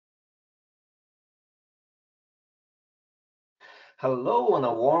Hello and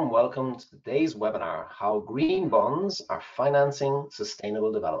a warm welcome to today's webinar, How Green Bonds Are Financing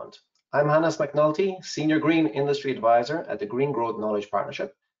Sustainable Development. I'm Hannes McNulty, Senior Green Industry Advisor at the Green Growth Knowledge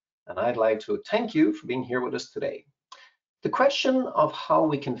Partnership, and I'd like to thank you for being here with us today. The question of how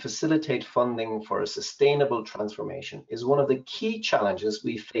we can facilitate funding for a sustainable transformation is one of the key challenges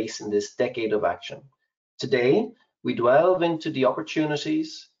we face in this decade of action. Today, we delve into the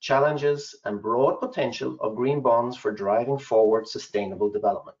opportunities, challenges, and broad potential of green bonds for driving forward sustainable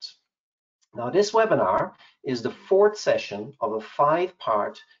development. Now, this webinar is the fourth session of a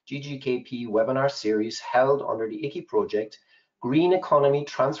 5-part GGKP webinar series held under the ICI project, Green Economy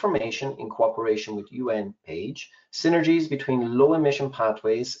Transformation in cooperation with UN PAGE, Synergies between Low Emission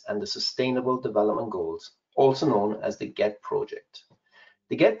Pathways and the Sustainable Development Goals, also known as the GET project.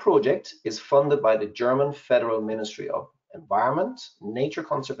 The GET project is funded by the German Federal Ministry of Environment, Nature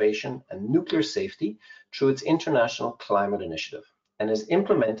Conservation and Nuclear Safety through its International Climate Initiative and is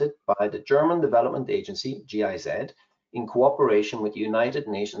implemented by the German Development Agency, GIZ, in cooperation with the United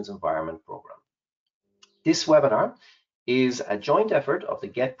Nations Environment Programme. This webinar is a joint effort of the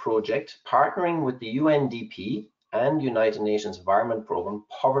GET project partnering with the UNDP and United Nations Environment Programme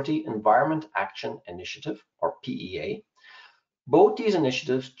Poverty Environment Action Initiative, or PEA. Both these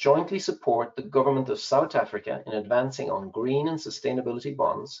initiatives jointly support the government of South Africa in advancing on green and sustainability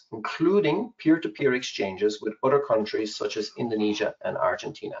bonds, including peer-to-peer exchanges with other countries such as Indonesia and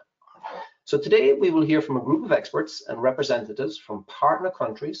Argentina. So today we will hear from a group of experts and representatives from partner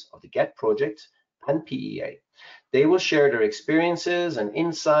countries of the GET project and PEA. They will share their experiences and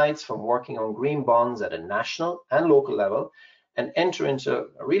insights from working on green bonds at a national and local level and enter into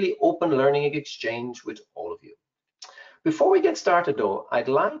a really open learning exchange with all of you. Before we get started though, I'd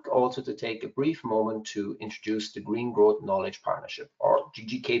like also to take a brief moment to introduce the Green Growth Knowledge Partnership, or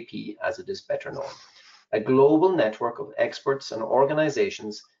GGKP as it is better known, a global network of experts and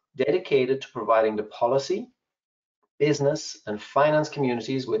organizations dedicated to providing the policy, business and finance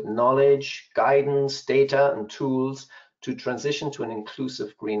communities with knowledge, guidance, data and tools to transition to an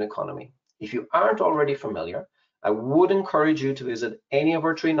inclusive green economy. If you aren't already familiar, I would encourage you to visit any of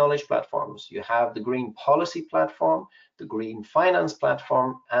our 3 knowledge platforms. You have the Green Policy Platform, the Green Finance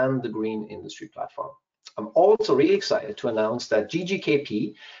Platform, and the Green Industry Platform. I'm also really excited to announce that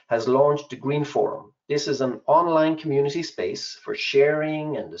GGKP has launched the Green Forum. This is an online community space for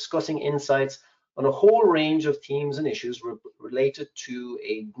sharing and discussing insights on a whole range of themes and issues related to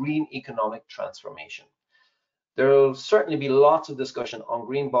a green economic transformation. There will certainly be lots of discussion on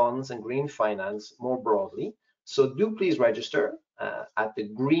green bonds and green finance more broadly, so do please register at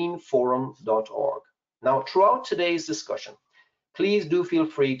thegreenforum.org. Now, throughout today's discussion, please do feel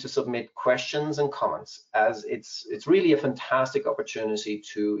free to submit questions and comments, as it's really a fantastic opportunity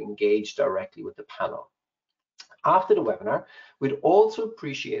to engage directly with the panel. After the webinar, we'd also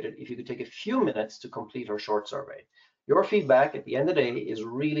appreciate it if you could take a few minutes to complete our short survey. Your feedback at the end of the day is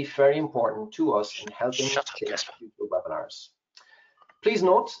really very important to us in helping shape future webinars. Please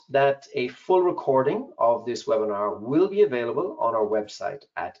note that a full recording of this webinar will be available on our website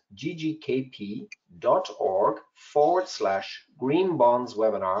at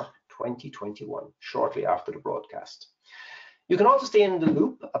ggkp.org/greenbondswebinar 2021 shortly after the broadcast. You can also stay in the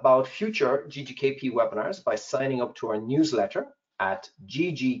loop about future GGKP webinars by signing up to our newsletter at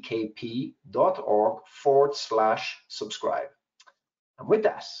ggkp.org/subscribe. And with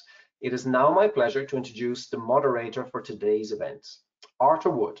that, it is now my pleasure to introduce the moderator for today's event, Arthur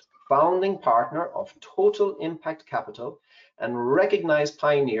Wood, founding partner of Total Impact Capital and recognized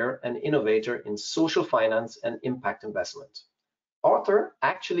pioneer and innovator in social finance and impact investment. Arthur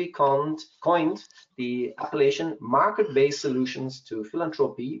actually coined the appellation market-based solutions to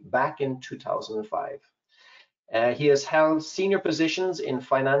philanthropy back in 2005. He has held senior positions in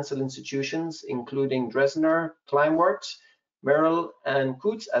financial institutions, including Dresdner, Kleinwort, Merrill and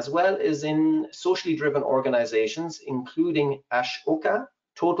Coutts, as well as in socially driven organizations, including Ashoka,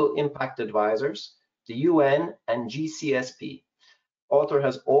 Total Impact Advisors, the UN, and GCSP. Arthur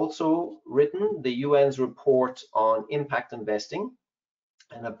has also written the UN's report on impact investing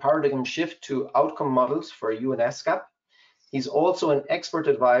and a paradigm shift to outcome models for UNESCAP. He's also an expert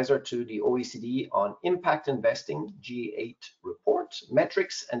advisor to the OECD on impact investing G8 report,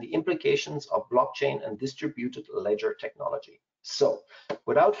 metrics, and the implications of blockchain and distributed ledger technology. So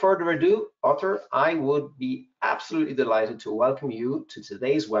without further ado, Arthur, I would be absolutely delighted to welcome you to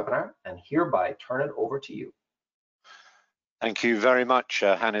today's webinar and hereby turn it over to you. Thank you very much,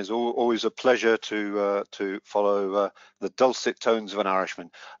 Hannes. Always a pleasure to follow the dulcet tones of an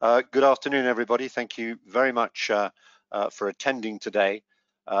Irishman. Good afternoon, everybody. Thank you very much for attending today.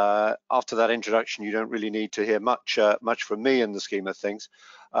 After that introduction, you don't really need to hear much from me in the scheme of things.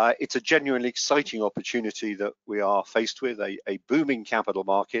 It's a genuinely exciting opportunity that we are faced with, a booming capital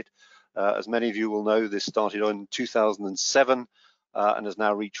market. As many of you will know, this started in 2007 and has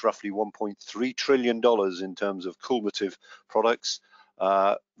now reached roughly $1.3 trillion in terms of cumulative products.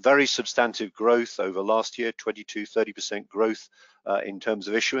 Very substantive growth over last year, 22–30% growth in terms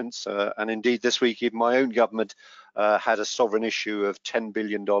of issuance. And indeed, this week, even my own government had a sovereign issue of $10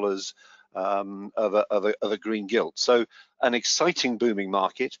 billion of a green gilt. So an exciting booming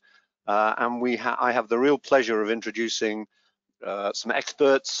market. And I have the real pleasure of introducing some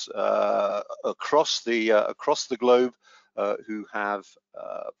experts across the globe who have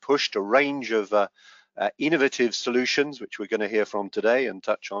pushed a range of innovative solutions, which we're going to hear from today and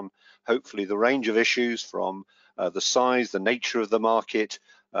touch on hopefully the range of issues from the size, the nature of the market,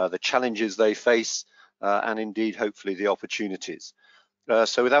 the challenges they face, and indeed hopefully the opportunities.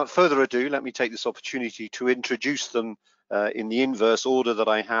 So without further ado, let me take this opportunity to introduce them in the inverse order that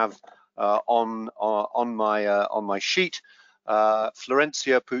I have on my sheet.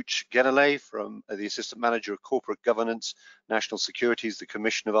 Florencia Puch Genolet, from the Assistant Manager of Corporate Governance, National Securities, the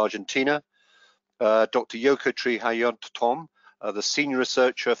Commission of Argentina. Dr. Joko Haryantom, the Senior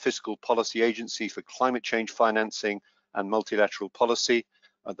Researcher, Fiscal Policy Agency for Climate Change Financing and Multilateral Policy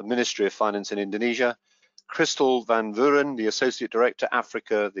at the Ministry of Finance in Indonesia. Crystal van Vuren, the Associate Director,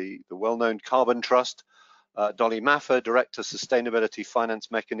 Africa, the well-known Carbon Trust. Dolly Maffa, Director, Sustainability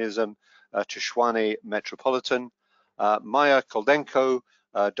Finance Mechanism, Tshwane Metropolitan. Maia Colodenco,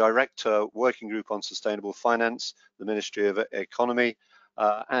 Director, Working Group on Sustainable Finance, the Ministry of Economy.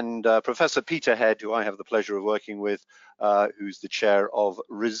 And Professor Peter Head, who I have the pleasure of working with, who's the Chair of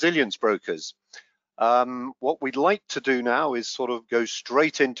Resilience Brokers. What we'd like to do now is sort of go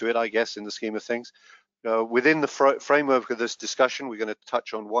straight into it, I guess, in the scheme of things. Within the framework of this discussion, we're going to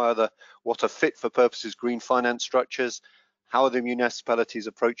touch on what are fit for purposes green finance structures, how are the municipalities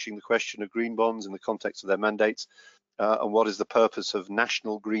approaching the question of green bonds in the context of their mandates, and what is the purpose of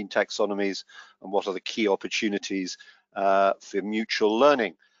national green taxonomies, and what are the key opportunities for mutual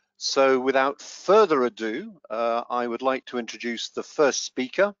learning. So without further ado, I would like to introduce the first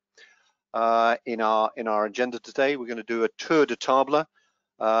speaker in our agenda today. We're going to do a tour de table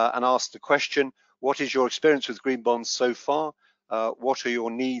and ask the question, what is your experience with green bonds so far? What are your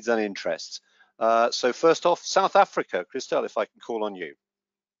needs and interests? So first off, South Africa. Christelle, if I can call on you.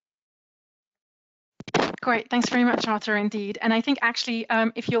 Great, thanks very much, Arthur, indeed. And I think actually,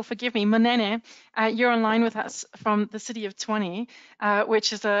 if you'll forgive me, Monene, you're online with us from the city of Tshwane,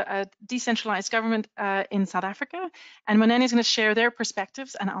 which is a decentralized government in South Africa. And Monene is going to share their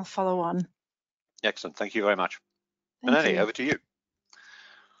perspectives and I'll follow on. Excellent, thank you very much. Monene, over to you.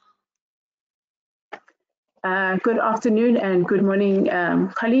 Good afternoon and good morning,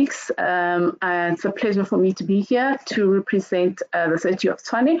 colleagues. It's a pleasure for me to be here to represent the city of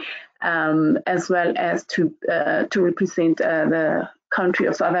Tshwane, as well as to represent the country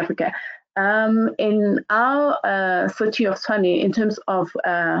of South Africa. In our city of Tshwane, in terms of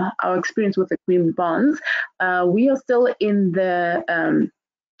our experience with the green bonds, we are still in the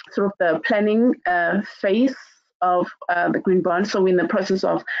sort of the planning phase of the green bond. So we're in the process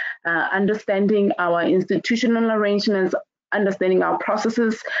of understanding our institutional arrangements, understanding our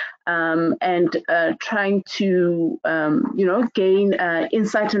processes, and trying to gain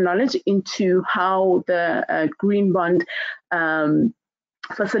insight and knowledge into how the green bond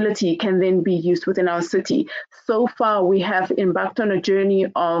facility can then be used within our city. So far, we have embarked on a journey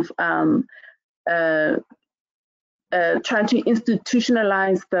of trying to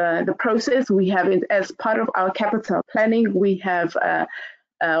institutionalize the process. We have it as part of our capital planning. We are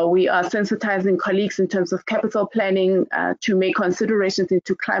sensitizing colleagues in terms of capital planning to make considerations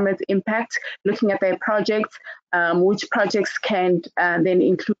into climate impact, looking at their projects, which projects can then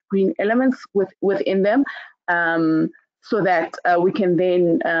include green elements within them, so that we can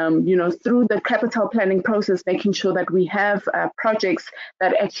then, through the capital planning process, making sure that we have projects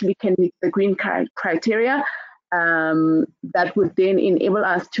that actually can meet the green criteria. That would then enable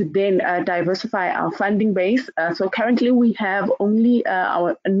us to then diversify our funding base. So currently we have only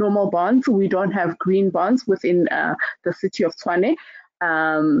our normal bonds. We don't have green bonds within the city of Tshwane.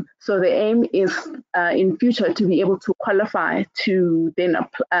 So the aim is in future to be able to qualify to then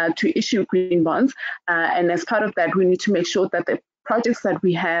to issue green bonds. And as part of that, we need to make sure that the projects that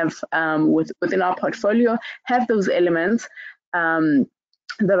we have within our portfolio have those elements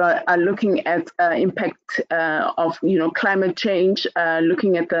that are looking at impact of climate change,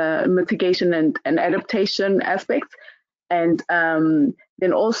 looking at the mitigation and adaptation aspects, and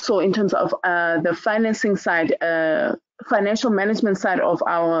then also in terms of the financing side, financial management side of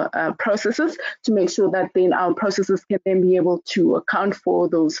our processes to make sure that then our processes can then be able to account for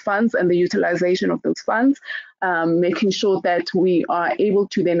those funds and the utilization of those funds, making sure that we are able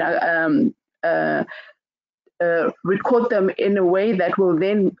to then record them in a way that will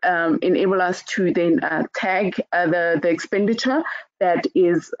then enable us to then tag the expenditure that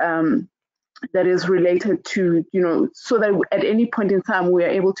is related to, so that at any point in time we are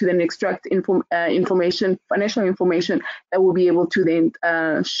able to then extract information, financial information that will be able to then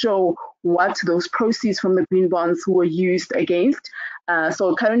show what those proceeds from the green bonds were used against.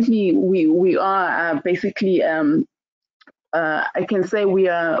 So currently we are basically I can say we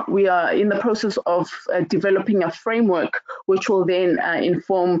are in the process of developing a framework which will then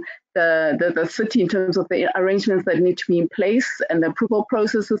inform the city in terms of the arrangements that need to be in place and the approval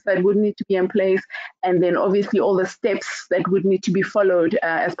processes that would need to be in place, and then obviously all the steps that would need to be followed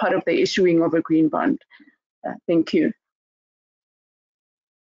as part of the issuing of a green bond. Thank you. Thank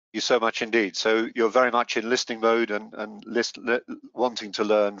you so much indeed. So you're very much in listening mode and wanting to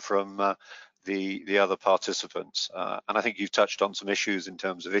learn from the other participants, and I think you've touched on some issues in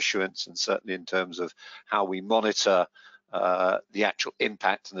terms of issuance and certainly in terms of how we monitor the actual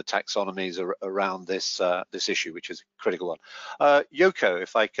impact and the taxonomies around this issue, which is a critical one. Joko,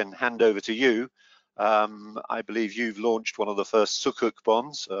 if I can hand over to you, I believe you've launched one of the first sukuk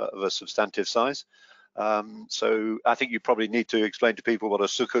bonds of a substantive size. So I think you probably need to explain to people what a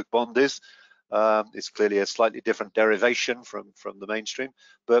sukuk bond is. It's clearly a slightly different derivation from the mainstream,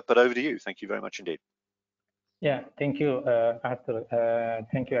 but over to you. Thank you very much indeed. Yeah, thank you, Arthur.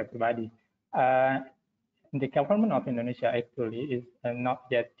 Thank you, everybody. The government of Indonesia actually is not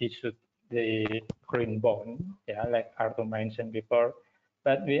yet issued the green bond, yeah, like Arthur mentioned before,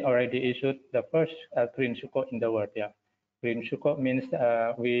 but we already issued the first green sukuk in the world. Yeah, green sukuk means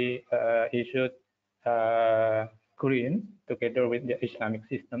we issued green together with the Islamic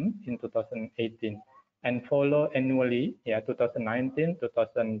system in 2018 and follow annually, yeah, 2019,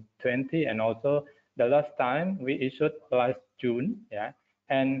 2020, and also the last time we issued last June, yeah.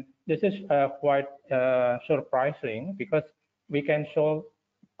 And this is quite surprising because we can show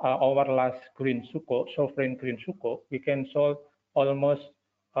our last green sukuk, sovereign green sukuk, we can show almost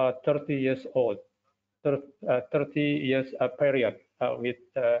 30 years old, 30 years period with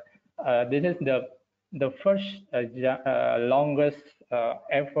this is the first longest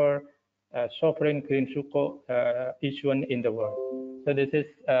ever sovereign green sukuk issuance in the world. So this is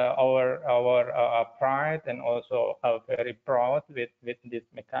our pride, and also very proud with this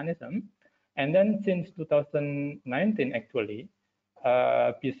mechanism. And then since 2019, actually,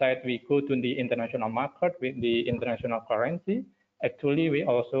 besides we go to the international market with the international currency, actually we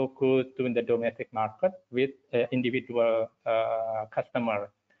also go to the domestic market with individual customer.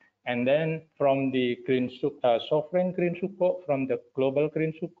 And then from the green sovereign green sukuk, from the global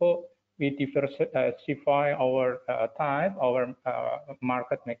green sukuk, we diversify our type, our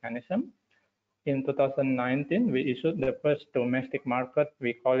market mechanism. In 2019, we issued the first domestic market.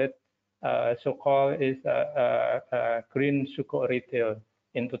 We call it so-called is green sukuk retail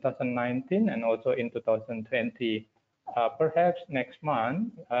in 2019 and also in 2020. Perhaps next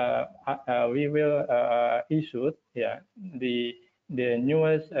month we will issue the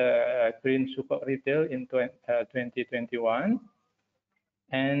newest green sukuk retail in 2021.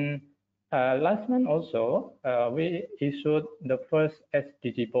 And last month also, we issued the first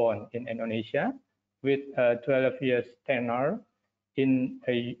SDG bond in Indonesia with 12 years tenor in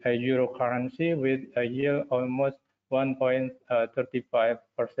a euro currency with a yield almost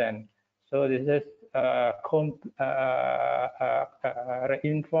 1.35%. So this is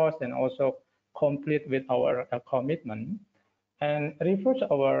reinforced and also complete with our commitment, and refers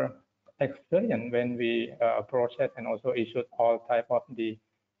our experience when we process and also issued all type of the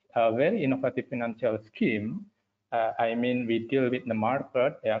very innovative financial scheme. I mean, we deal with the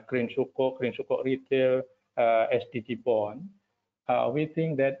market, green sukuk retail, SDG bond. We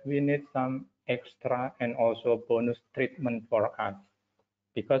think that we need some extra and also bonus treatment for us,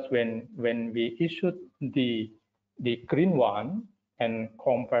 because when we issued the green one and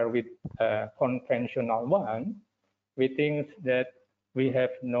compare with conventional one, we think that we have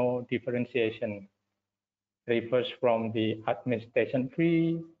no differentiation. Refers from the administration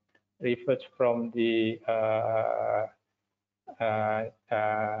fee, refers from the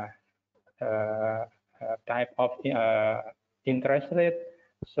type of interest rate.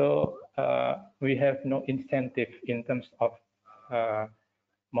 So we have no incentive in terms of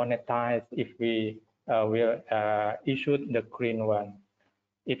monetize if we will issue the green one.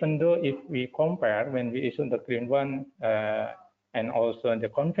 Even though if we compare when we issue the green one and also the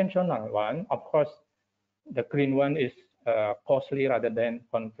conventional one, of course, the green one is costly rather than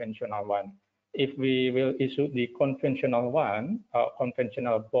conventional one. If we will issue the conventional one,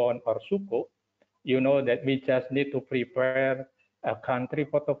 conventional bond or suku, you know that we just need to prepare a country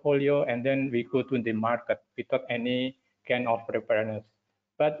portfolio and then we go to the market without any kind of preparedness.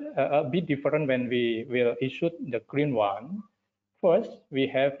 But a bit different when we will issue the green one. First, we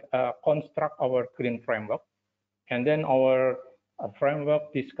have construct our green framework, and then our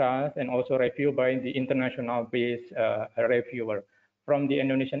framework discussed and also reviewed by the international based reviewer. From the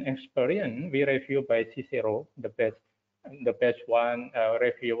Indonesian experience, we reviewed by Cicero, the best one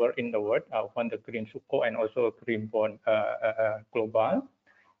reviewer in the world on the green suku and also green bond global.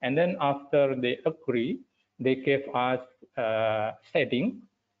 And then after they agree, they gave us setting,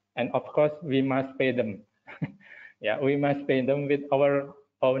 and of course we must pay them. Yeah, we must pay them with our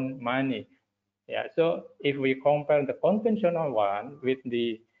own money. Yeah, so if we compare the conventional one with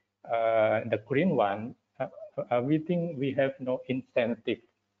the green one, we think we have no incentive.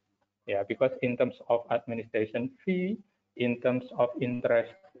 Yeah, because in terms of administration fee, in terms of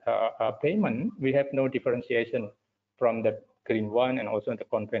interest payment, we have no differentiation from the green one and also the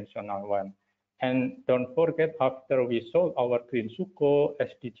conventional one. And don't forget, after we sold our green suku,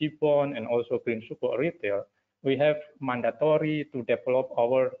 SDG bond, and also green suku retail, we have mandatory to develop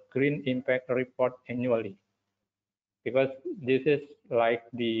our green impact report annually. Because this is like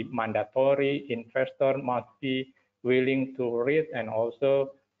the mandatory, investor must be willing to read and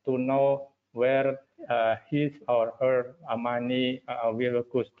also to know where his or her money will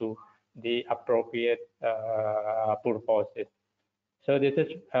go to the appropriate purposes. So this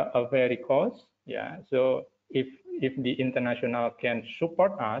is a very cost. Yeah. So if the international can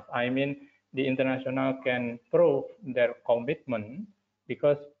support us, I mean, the international can prove their commitment,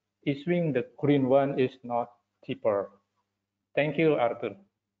 because issuing the green one is not cheaper. Thank you, Arthur.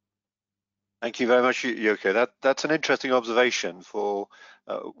 Thank you very much, Joko. That's an interesting observation for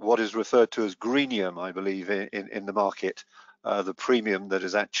what is referred to as greenium, I believe, in the market, the premium that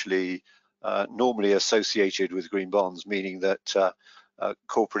is actually normally associated with green bonds, meaning that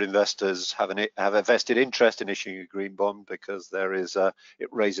corporate investors have a vested interest in issuing a green bond because there is it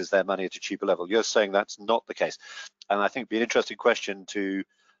raises their money at a cheaper level. You're saying that's not the case, and I think it'd be an interesting question to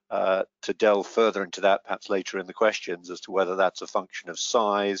delve further into that perhaps later in the questions as to whether that's a function of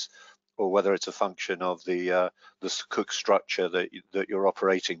size or whether it's a function of the Cook structure that you're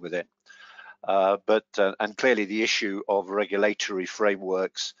operating within. And clearly the issue of regulatory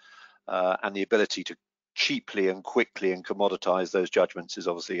frameworks and the ability to cheaply and quickly and commoditize those judgments is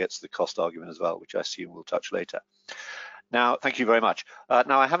obviously gets the cost argument as well, which I assume we'll touch later. Now, thank you very much.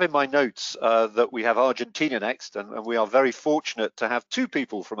 Now, I have in my notes that we have Argentina next, and we are very fortunate to have two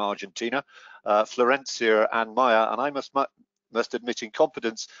people from Argentina, Florencia and Maia, and I must admit in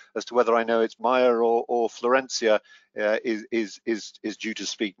confidence as to whether I know it's Maia or Florencia is due to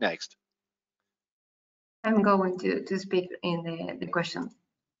speak next. I'm going to speak in the question.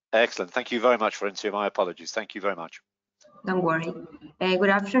 Excellent. Thank you very much, Florencia. My apologies. Thank you very much. Don't worry. Good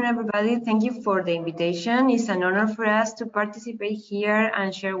afternoon, everybody. Thank you for the invitation. It's an honor for us to participate here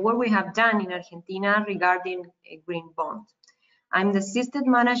and share what we have done in Argentina regarding a green bond. I'm the Assistant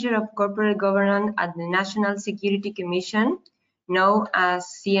Manager of Corporate Governance at the National Security Commission, known as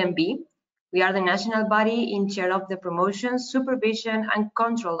CNB. We are the national body in charge of the promotion, supervision, and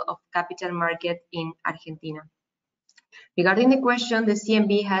control of capital market in Argentina. Regarding the question, the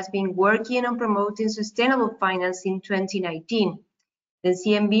CNB has been working on promoting sustainable finance in 2019. The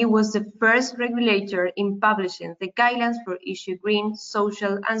CNB was the first regulator in publishing the guidelines for issue green,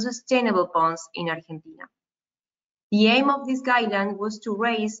 social, and sustainable bonds in Argentina. The aim of this guideline was to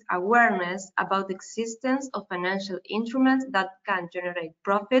raise awareness about the existence of financial instruments that can generate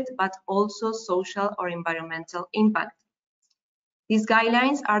profit, but also social or environmental impact. These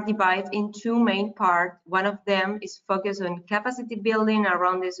guidelines are divided in two main parts. One of them is focused on capacity building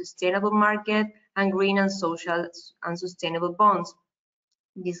around the sustainable market and green and social and sustainable bonds.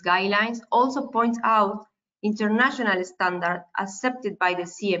 These guidelines also point out international standards accepted by the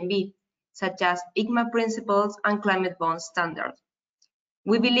CNB, such as ICMA principles and climate bond standards.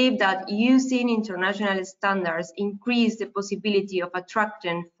 We believe that using international standards increases the possibility of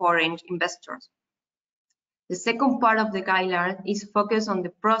attracting foreign investors. The second part of the guideline is focused on the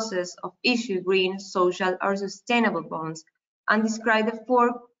process of issuing green, social, or sustainable bonds and describe the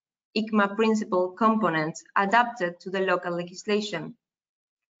four ICMA principle components adapted to the local legislation.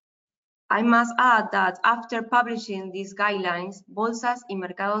 I must add that after publishing these guidelines, Bolsas y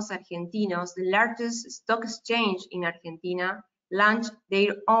Mercados Argentinos, the largest stock exchange in Argentina, launched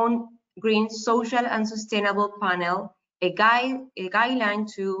their own green, social, and sustainable panel, a guideline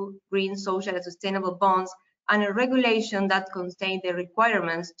to green, social, and sustainable bonds and a regulation that contains the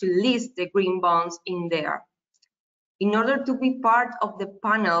requirements to list the green bonds in there. In order to be part of the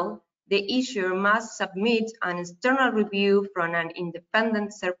panel, the issuer must submit an external review from an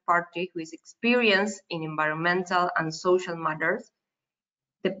independent third party who is experienced in environmental and social matters.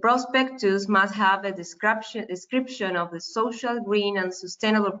 The prospectus must have a description of the social, green, and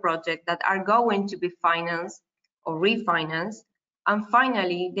sustainable projects that are going to be financed or refinanced. And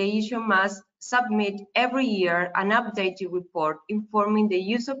finally, the issuer must submit every year an updated report informing the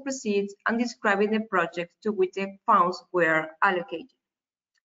use of proceeds and describing the projects to which the funds were allocated.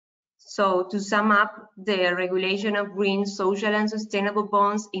 So to sum up, the regulation of green, social, and sustainable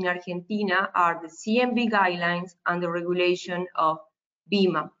bonds in Argentina are the CMB guidelines and the regulation of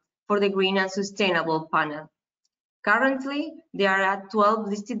BIMA for the Green and Sustainable panel. Currently, there are 12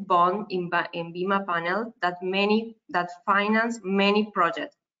 listed bonds in BIMA panel that finance many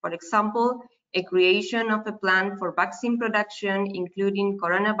projects. For example, a creation of a plan for vaccine production, including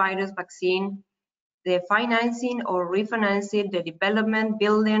coronavirus vaccine, the financing or refinancing the development,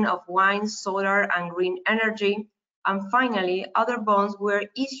 building of wind, solar, and green energy. And finally, other bonds were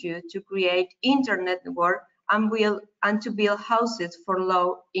issued to create internet network and to build houses for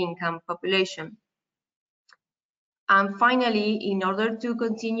low-income population. And finally, in order to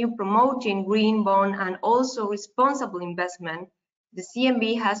continue promoting green bond and also responsible investment, the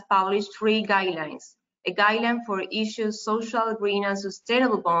CMB has published 3 guidelines. A guideline for issue social, green, and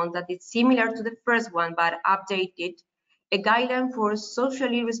sustainable bond that is similar to the first one but updated. A guideline for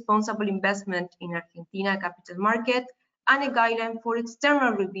socially responsible investment in Argentina capital market, and a guideline for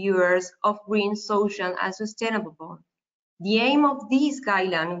external reviewers of green, social, and sustainable bonds. The aim of this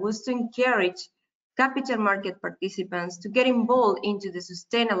guideline was to encourage capital market participants to get involved into the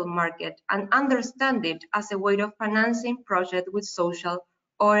sustainable market and understand it as a way of financing projects with social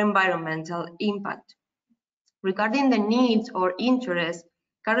or environmental impact. Regarding the needs or interests,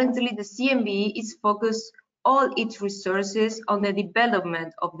 currently the CMB is focused all its resources on the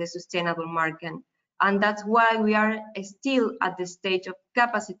development of the sustainable market, and that's why we are still at the stage of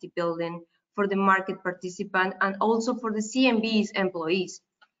capacity building for the market participant and also for the CMB's employees.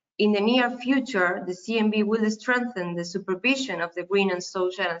 In the near future, the CMB will strengthen the supervision of the green and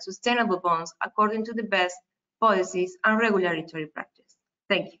social and sustainable bonds according to the best policies and regulatory practice.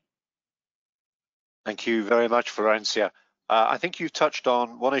 Thank you. Thank you very much, Florencia. I think you've touched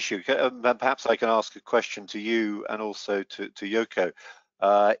on one issue. Perhaps I can ask a question to you and also to Joko.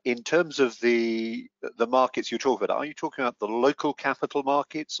 In terms of the markets you talk about, are you talking about the local capital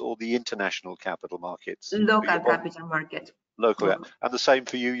markets or the international capital markets? Local capital market. Local, yeah. And the same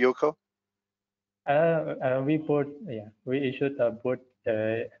for you, Joko? We issued both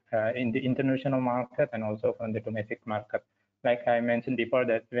in the international market and also from the domestic market. Like I mentioned before,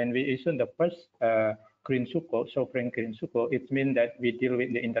 that when we issued the first green sukuk, sovereign green sukuk, it means that we deal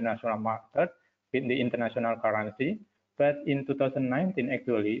with the international market, with the international currency. But in 2019,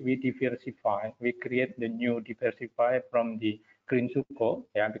 actually, we diversify. We create the new diversify from the green sukuk,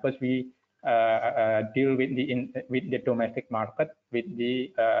 yeah, because we deal with the domestic market with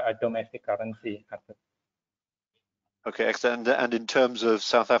the domestic currency. Okay, excellent. And in terms of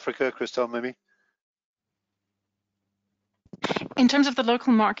South Africa, Christel, maybe? In terms of the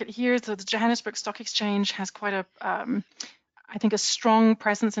local market here, the Johannesburg Stock Exchange has quite a, I think, a strong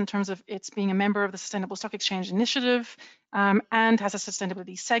presence in terms of its being a member of the Sustainable Stock Exchange Initiative and has a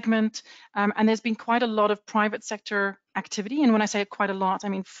sustainability segment. And there's been quite a lot of private sector activity. And when I say quite a lot, I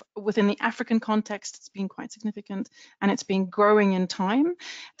mean, within the African context, it's been quite significant and it's been growing in time.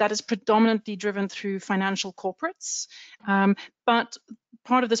 That is predominantly driven through financial corporates. But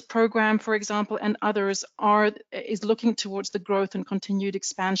part of this program, for example, and others is looking towards the growth and continued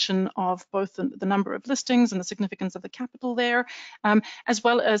expansion of both the number of listings and the significance of the capital there, as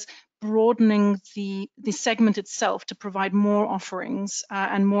well as broadening the segment itself to provide more offerings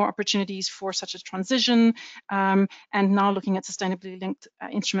and more opportunities for such a transition, and now looking at sustainably linked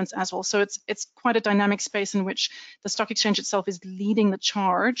instruments as well. So it's quite a dynamic space in which the stock exchange itself is leading the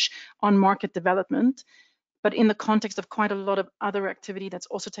charge on market development, but in the context of quite a lot of other activity that's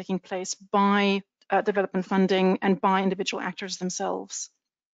also taking place by development funding and by individual actors themselves.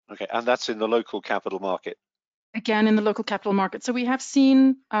 Okay, and that's in the local capital market? Again, in the local capital market. So we have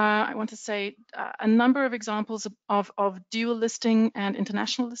seen, I want to say, a number of examples of dual listing and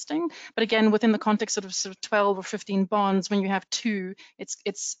international listing. But again, within the context of sort of 12 or 15 bonds, when you have 2,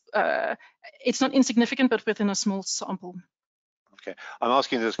 it's not insignificant, but within a small sample. Okay, I'm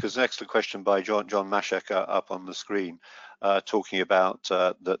asking this because next a question by John Mashek up on the screen. talking about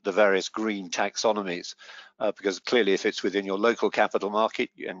the various green taxonomies, because clearly if it's within your local capital market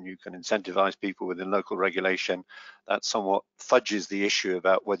and you can incentivize people within local regulation, that somewhat fudges the issue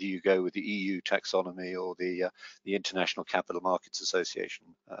about whether you go with the EU taxonomy or the International Capital Markets Association.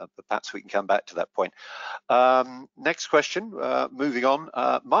 But perhaps we can come back to that point. Next question, moving on.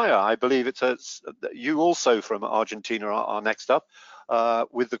 Maia, I believe it's you also from Argentina are next up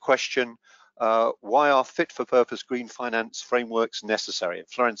with the question, why are fit-for-purpose green finance frameworks necessary?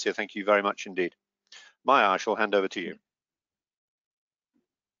 Florencia, thank you very much indeed. Maia, I shall hand over to you.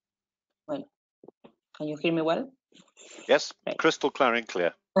 Well, can you hear me well? Yes, Great. Crystal clear and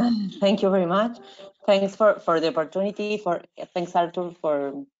clear. Thank you very much. Thanks for the opportunity. Thanks Arthur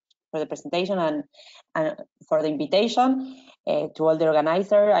for the presentation and for the invitation. To all the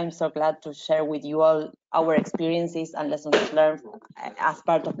organizers, I'm so glad to share with you all our experiences and lessons learned as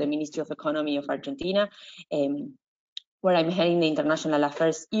part of the Ministry of Economy of Argentina, where I'm heading the International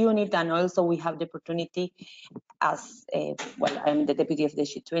Affairs Unit, and also we have the opportunity as, well, I'm the Deputy of the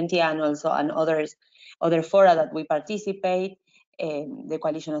G20 and also on other fora that we participate, the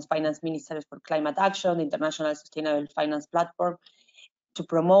Coalition of Finance Ministers for Climate Action, the International Sustainable Finance Platform, to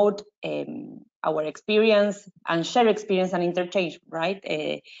promote our experience and share experience and interchange, right?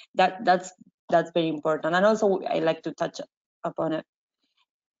 That's very important. And also I like to touch upon it,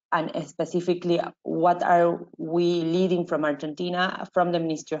 and specifically what are we leading from Argentina, from the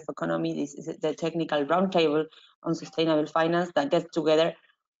Ministry of Economy. This is the technical roundtable on sustainable finance that gets together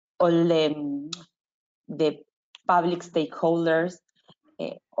all the public stakeholders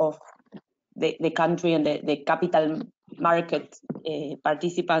of the country and the capital market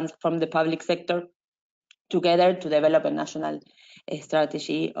participants from the public sector together to develop a national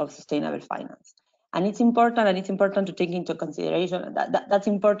strategy of sustainable finance. And it's important to take into consideration that's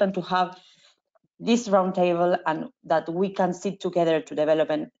important to have this roundtable and that we can sit together to develop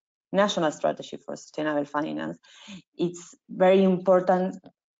a national strategy for sustainable finance. It's very important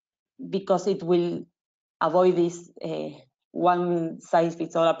because it will avoid this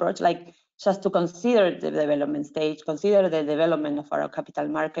one-size-fits-all approach, like just to consider the development stage, consider the development of our capital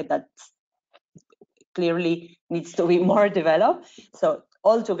market that clearly needs to be more developed. So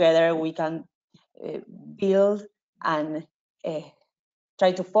all together we can build and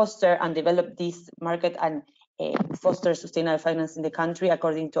try to foster and develop this market and foster sustainable finance in the country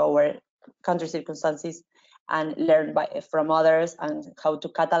according to our country circumstances, and learn from others and how to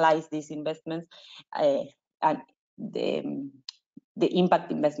catalyze these investments and the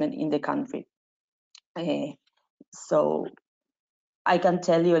impact investment in the country. So I can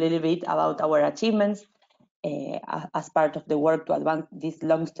tell you a little bit about our achievements as part of the work to advance this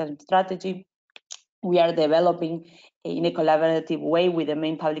long-term strategy. We are developing in a collaborative way with the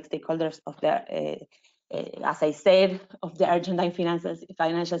main public stakeholders of the, as I said, of the Argentine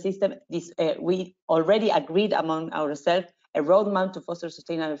financial system. We already agreed among ourselves a roadmap to foster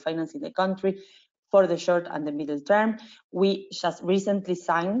sustainable finance in the country for the short and the middle term. We just recently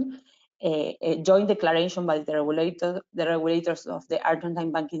signed a joint declaration by the regulators of the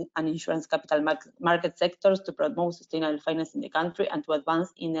Argentine banking and insurance capital market sectors to promote sustainable finance in the country and to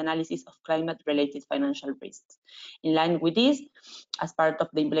advance in the analysis of climate-related financial risks. In line with this, as part of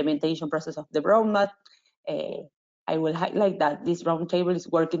the implementation process of the roadmap, I will highlight that this roundtable is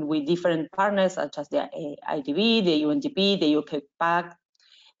working with different partners such as the IDB, the UNDP, the UK Pact,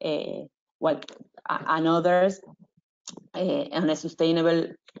 and others, and a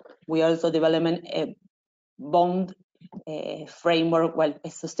sustainable. We also developing a bond framework, a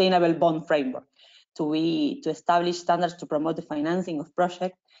sustainable bond framework to establish standards to promote the financing of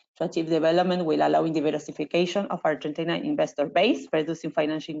projects to achieve development while allowing diversification of Argentina investor base, reducing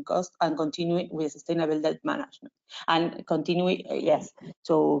financing costs, and continuing with sustainable debt management. And continue,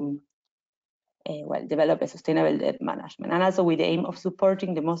 to develop a sustainable debt management. And also with the aim of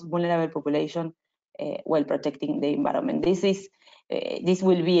supporting the most vulnerable population while protecting the environment. This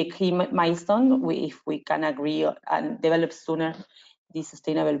will be a key milestone if we can agree and develop sooner this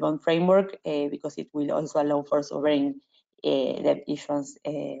sustainable bond framework, because it will also allow for sovereign debt issuance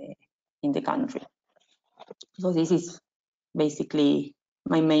in the country. So this is basically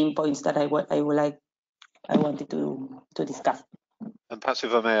my main points that I wanted to discuss. And perhaps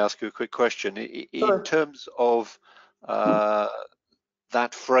if I may ask you a quick question, Sure. in terms of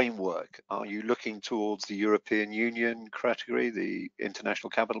that framework, are you looking towards the European Union category, the international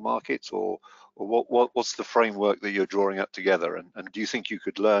capital markets, or what's the framework that you're drawing up together? And do you think you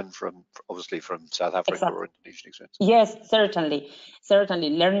could learn from, obviously, from South Africa Exactly. or Indonesian experience? Yes, certainly.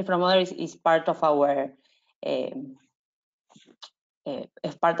 Learning from others is part of our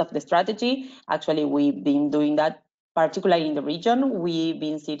as part of the strategy. Actually, we've been doing that particularly in the region. We've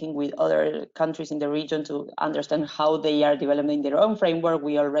been sitting with other countries in the region to understand how they are developing their own framework.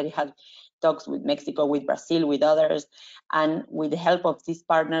 We already had talks with Mexico, with Brazil, with others, and with the help of these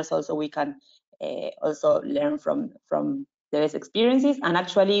partners also we can also learn from the best experiences. And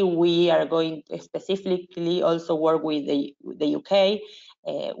actually we are going to specifically also work with the UK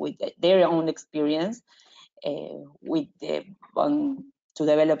with their own experience with the bond, to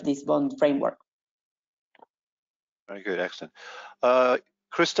develop this bond framework. Very good, excellent.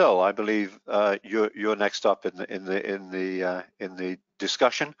 Christelle, I believe you're next up in the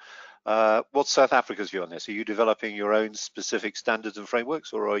discussion. What's South Africa's view on this? Are you developing your own specific standards and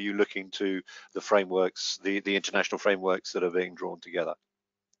frameworks, or are you looking to the frameworks, the international frameworks that are being drawn together?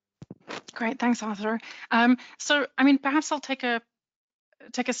 Great, thanks, Arthur. So, I mean, perhaps I'll take a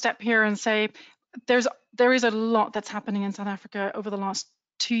step here and say there is a lot that's happening in South Africa over the last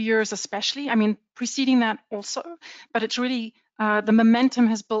 2 years, especially. I mean, preceding that also, but it's really the momentum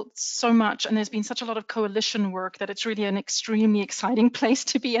has built so much, and there's been such a lot of coalition work that it's really an extremely exciting place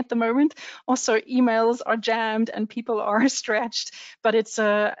to be at the moment. Also, emails are jammed and people are stretched, but it's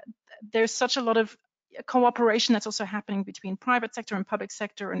there's such a lot of cooperation that's also happening between private sector and public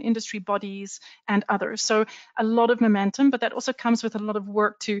sector and industry bodies and others. So a lot of momentum, but that also comes with a lot of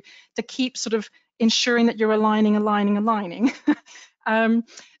work to keep sort of ensuring that you're aligning.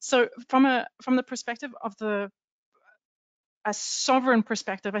 So from the perspective of a sovereign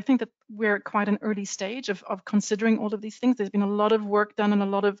perspective, I think that we're at quite an early stage of considering all of these things. There's been a lot of work done and a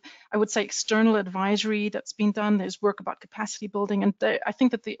lot of, I would say, external advisory that's been done. There's work about capacity building, and I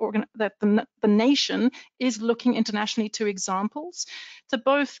think that the nation is looking internationally to examples to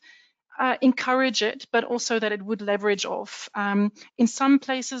both encourage it, but also that it would leverage off. In some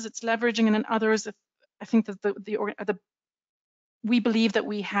places, it's leveraging, and in others, I think that we believe that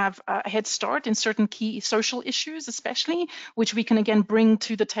we have a head start in certain key social issues, especially, which we can again bring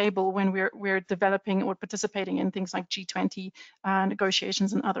to the table when we're developing or participating in things like G20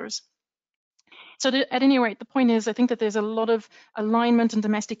 negotiations and others. So at any rate, the point is, I think that there's a lot of alignment and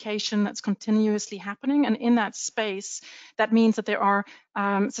domestication that's continuously happening. And in that space, that means that there are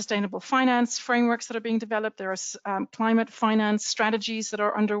sustainable finance frameworks that are being developed. There are climate finance strategies that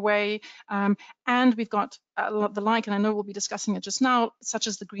are underway. And we've got the like, and I know we'll be discussing it just now, such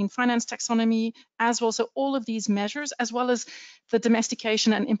as the green finance taxonomy, as well. So all of these measures, as well as the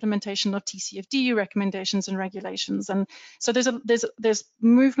domestication and implementation of TCFD recommendations and regulations. And so there's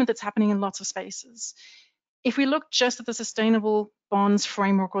movement that's happening in lots of spaces. If we look just at the sustainable bonds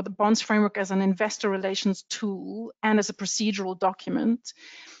framework, or the bonds framework as an investor relations tool and as a procedural document,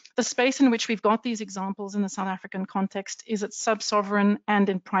 the space in which we've got these examples in the South African context is at sub-sovereign and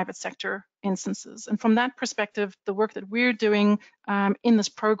in private sector instances. And from that perspective, the work that we're doing in this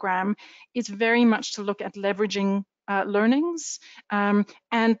program is very much to look at leveraging learnings and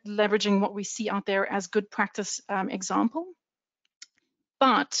leveraging what we see out there as good practice example.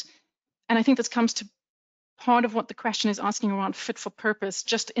 But, and I think this comes to part of what the question is asking around fit for purpose,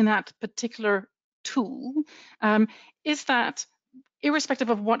 just in that particular tool, is that irrespective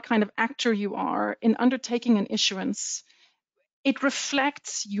of what kind of actor you are in undertaking an issuance, it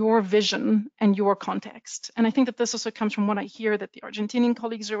reflects your vision and your context. And I think that this also comes from what I hear that the Argentinian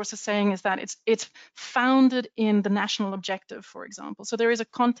colleagues are also saying, is that it's founded in the national objective, for example. So there is a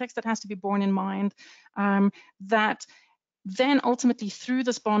context that has to be borne in mind that then ultimately through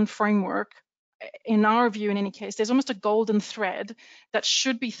this bond framework, in our view, in any case, there's almost a golden thread that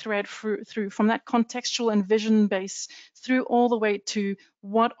should be thread through from that contextual and vision base through all the way to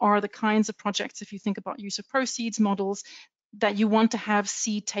what are the kinds of projects, if you think about use of proceeds models, that you want to have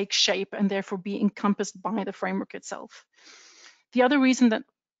see take shape and therefore be encompassed by the framework itself. The other reason that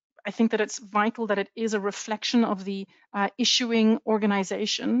I think that it's vital that it is a reflection of the issuing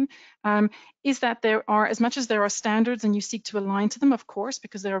organization is that there are, as much as there are standards and you seek to align to them, of course,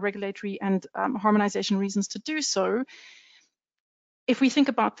 because there are regulatory and harmonization reasons to do so. If we think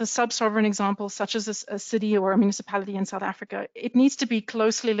about the sub-sovereign example, such as a city or a municipality in South Africa, it needs to be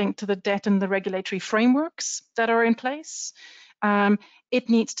closely linked to the debt and the regulatory frameworks that are in place. It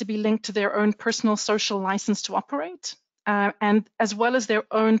needs to be linked to their own personal social license to operate. And as well as their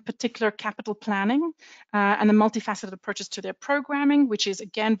own particular capital planning and the multifaceted approaches to their programming, which is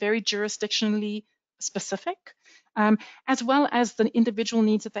again very jurisdictionally specific, as well as the individual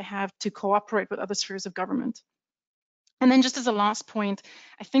needs that they have to cooperate with other spheres of government. And then just as a last point,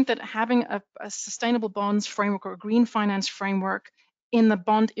 I think that having a sustainable bonds framework or a green finance framework in the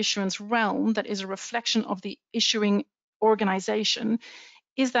bond issuance realm that is a reflection of the issuing organization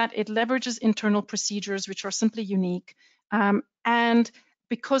is that it leverages internal procedures which are simply unique and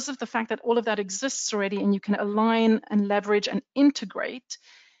because of the fact that all of that exists already and you can align and leverage and integrate,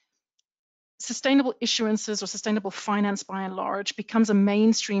 sustainable issuances or sustainable finance by and large becomes a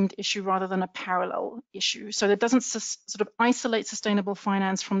mainstreamed issue rather than a parallel issue. So it doesn't sort of isolate sustainable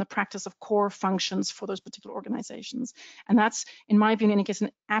finance from the practice of core functions for those particular organizations. And that's, in my view, in any case,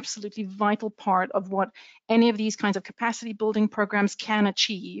 an absolutely vital part of what any of these kinds of capacity building programs can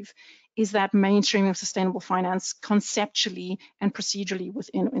achieve, is that mainstreaming of sustainable finance conceptually and procedurally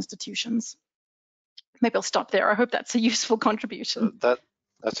within institutions. Maybe I'll stop there. I hope that's a useful contribution.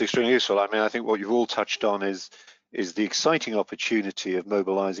 That's extremely useful. I mean, I think what you've all touched on is the exciting opportunity of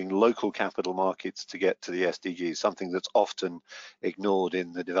mobilizing local capital markets to get to the SDGs, something that's often ignored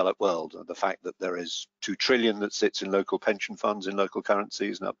in the developed world. The fact that there is 2 trillion that sits in local pension funds in local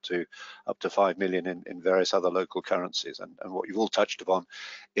currencies and up to 5 million in various other local currencies. And what you've all touched upon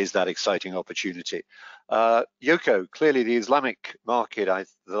is that exciting opportunity. Joko, clearly the Islamic market,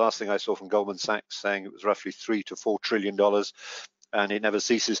 the last thing I saw from Goldman Sachs saying it was roughly $3 to $4 trillion. And it never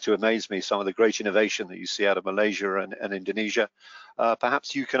ceases to amaze me, some of the great innovation that you see out of Malaysia and Indonesia.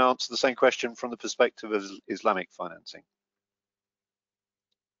 Perhaps you can answer the same question from the perspective of Islamic financing.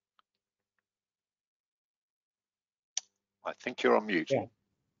 I think you're on mute.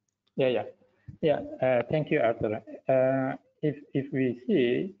 Yeah. Thank you, Arthur. If we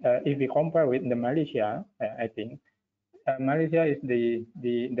see, if we compare with the Malaysia, I think Malaysia is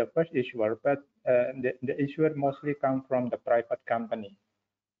the first issuer, but the issuer mostly come from the private company,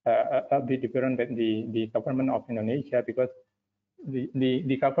 a bit different than the government of Indonesia, because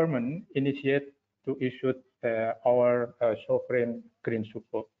the government initiate to issue our sovereign green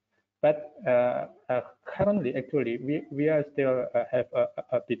sukuk. But currently, actually, we are still have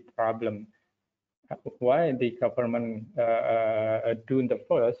a big problem. Why the government doing the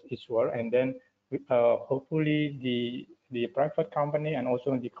first issuer, and then hopefully the private company and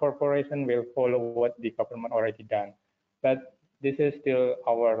also the corporation will follow what the government already done. But this is still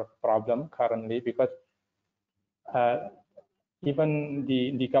our problem currently, because even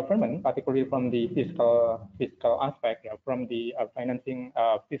the government, particularly from the fiscal aspect, from the financing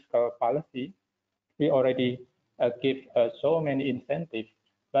fiscal policy, we already give so many incentives.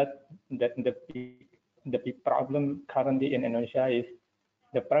 But the big problem currently in Indonesia is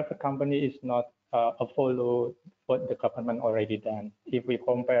the private company is not follow what the government already done. If we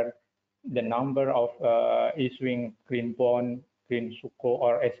compare the number of issuing green bond, green sukuk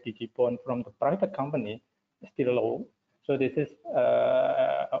or SDG bond from the private company, still low. So this is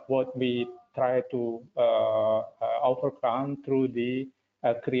what we try to overcome through the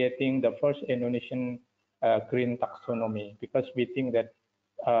creating the first Indonesian green taxonomy, because we think that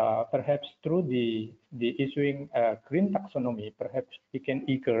perhaps through the issuing green taxonomy, perhaps we can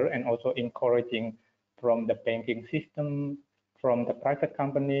eager and also encouraging from the banking system, from the private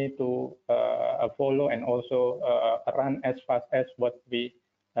company to follow and also run as fast as what we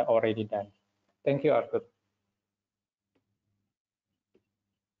already done. Thank you, Arthur.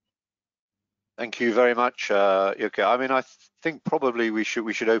 Thank you very much, Joko. I mean, I think probably we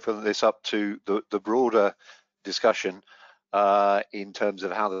should open this up to the broader discussion in terms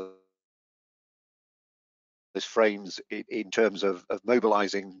of how this frames in terms of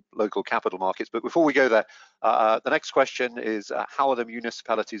mobilizing local capital markets. But before we go there, the next question is how are the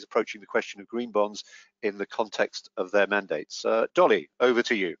municipalities approaching the question of green bonds in the context of their mandates? Dolly, over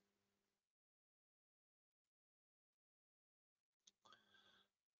to you.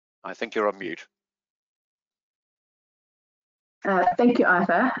 I think you're on mute. Thank you,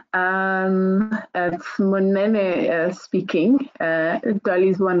 Arthur. It's Monene speaking. Dolly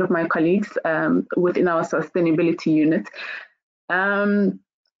is one of my colleagues within our sustainability unit.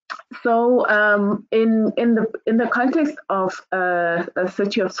 So in the context of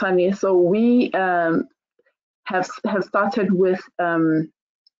City of Tshwane, so we have started with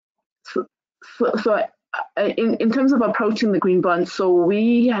in terms of approaching the green bond, so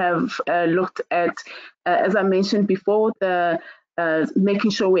we have looked at, as I mentioned before, the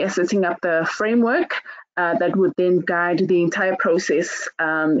making sure we are setting up the framework that would then guide the entire process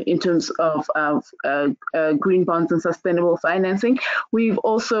in terms of green bonds and sustainable financing. We've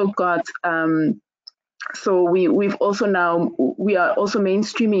also got so we are also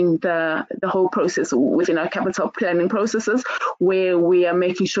mainstreaming the whole process within our capital planning processes, where we are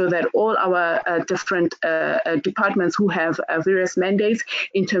making sure that all our different departments who have various mandates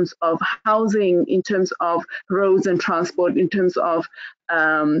in terms of housing, in terms of roads and transport, in terms of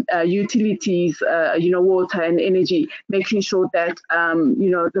utilities, water and energy, making sure that,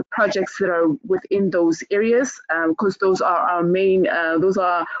 the projects that are within those areas, because those are our main,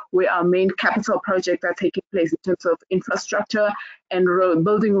 where our main capital projects are taking place in terms of infrastructure and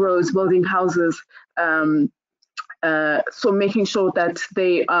building roads, building houses. So making sure that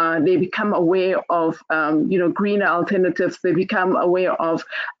they become aware of greener alternatives. They become aware of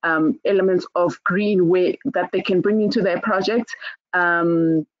elements of green that they can bring into their project,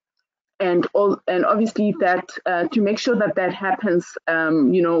 and obviously that to make sure that that happens,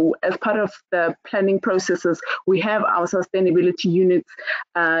 as part of the planning processes, we have our sustainability units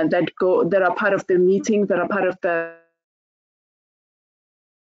that are part of the meetings, that are part of the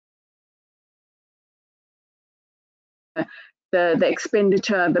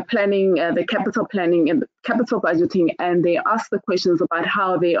expenditure, the planning, the capital planning and the capital budgeting, and they ask the questions about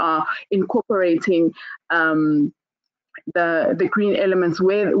how they are incorporating the green elements.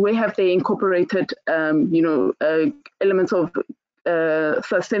 Where have they incorporated elements of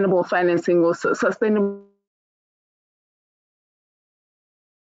sustainable financing or sustainable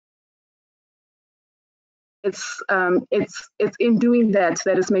it's in doing that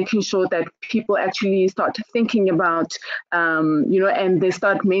is making sure that people actually start thinking about, and they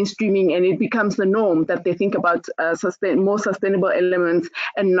start mainstreaming, and it becomes the norm that they think about more sustainable elements,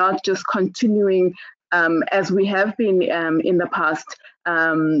 and not just continuing as we have been in the past,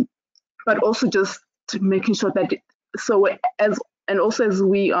 but also just making sure that as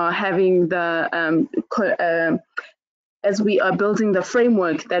we are having the as we are building the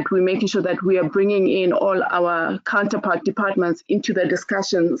framework, that we're making sure that we are bringing in all our counterpart departments into the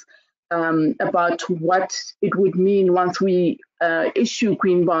discussions about what it would mean once we issue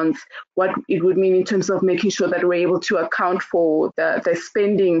green bonds, what it would mean in terms of making sure that we're able to account for the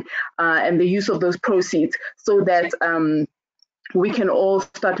spending and the use of those proceeds, so that we can all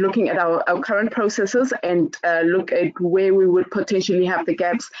start looking at our current processes and look at where we would potentially have the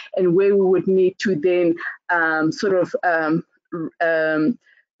gaps, and where we would need to then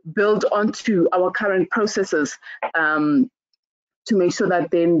build onto our current processes to make sure that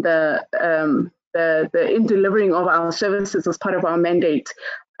then in delivering of our services as part of our mandate,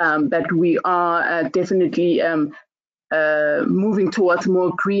 that we are definitely moving towards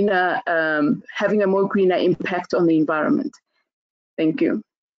more greener, having a more greener impact on the environment. Thank you.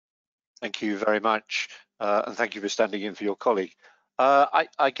 Thank you very much, and thank you for standing in for your colleague.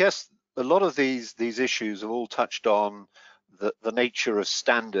 I guess a lot of these issues have all touched on the nature of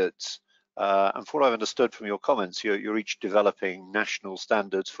standards, and from what I've understood from your comments, you're each developing national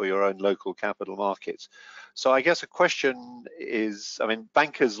standards for your own local capital markets. So I guess a question is,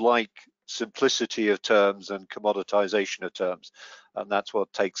 bankers like simplicity of terms and commoditization of terms, and that's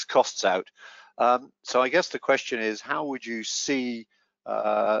what takes costs out. So I guess the question is, how would you see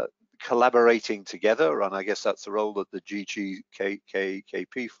collaborating together, and I guess that's the role that the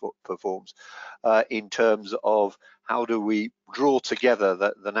GGKP performs, in terms of how do we draw together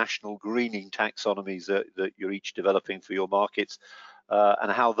the national greening taxonomies that you're each developing for your markets,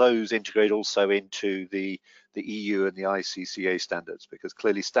 and how those integrate also into the EU and the ICCA standards, because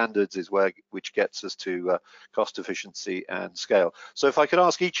clearly standards is which gets us to cost efficiency and scale. So if I could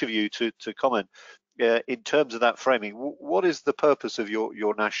ask each of you to comment in terms of that framing, what is the purpose of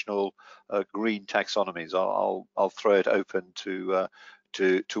your national green taxonomies? I'll throw it open to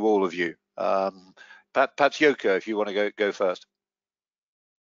all of you. Perhaps Joko, if you want to go first.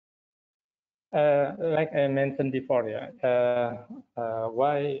 Like I mentioned before,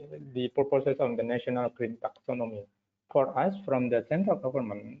 why the purposes of the national green taxonomy? For us, from the central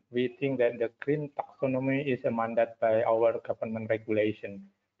government, we think that the green taxonomy is a mandate by our government regulation,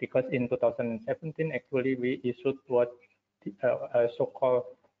 because in 2017, actually, we issued what so-called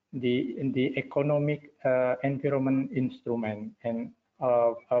the economic environment instrument, and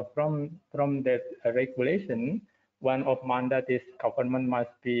from that regulation, one of mandate is government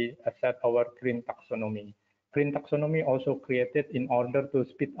must be set our green taxonomy. Green taxonomy also created in order to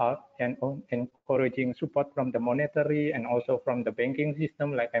speed up and encouraging support from the monetary and also from the banking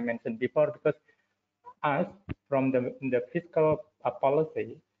system, like I mentioned before, because us from the fiscal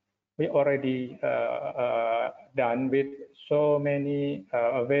policy, we already done with so many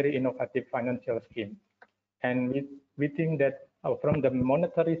very innovative financial schemes, and we think that from the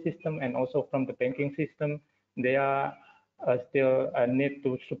monetary system and also from the banking system, they are still need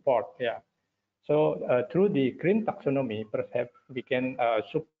to support. So through the green taxonomy, perhaps we can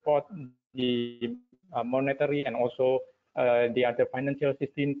support the monetary and also the other financial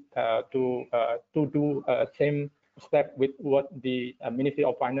system to do same step with what the Ministry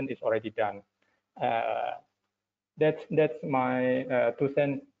of Finance is already done. That's my 2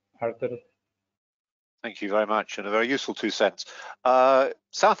 cents, Arthur. Thank you very much, and a very useful 2 cents.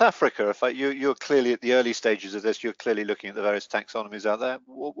 South Africa, you're clearly at the early stages of this, you're clearly looking at the various taxonomies out there.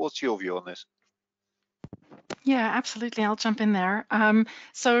 What's your view on this? Yeah, absolutely. I'll jump in there.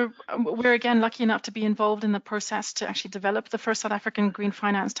 So we're again lucky enough to be involved in the process to actually develop the first South African green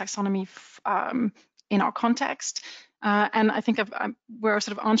finance taxonomy in our context. And I think we're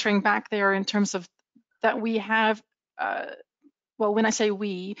sort of answering back there in terms of that we have, well, when I say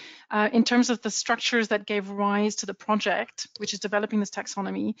we, in terms of the structures that gave rise to the project, which is developing this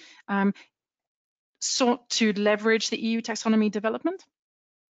taxonomy, sought to leverage the EU taxonomy development.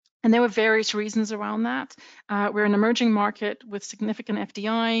 And there were various reasons around that. We're an emerging market with significant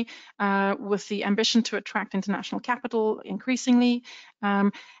FDI, with the ambition to attract international capital increasingly.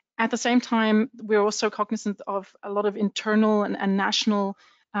 At the same time, we're also cognizant of a lot of internal and national,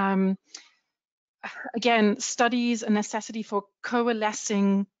 again, studies and necessity for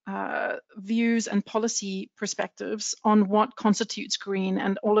coalescing views and policy perspectives on what constitutes green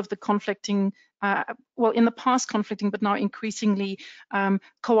and all of the conflicting, well, in the past conflicting, but now increasingly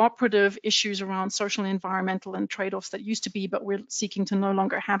cooperative issues around social and environmental and trade-offs that used to be, but we're seeking to no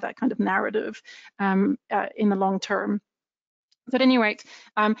longer have that kind of narrative in the long term. So at any rate,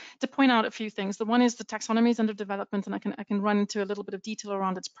 to point out a few things, the one is the taxonomy is under development, and I can run into a little bit of detail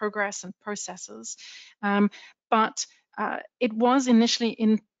around its progress and processes. But it was initially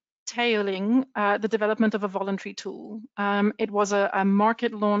entailing the development of a voluntary tool. It was a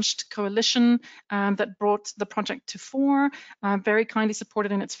market-launched coalition that brought the project to fore, very kindly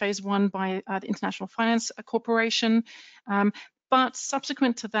supported in its phase 1 by the International Finance Corporation. But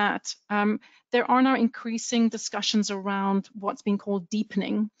subsequent to that, there are now increasing discussions around what's being called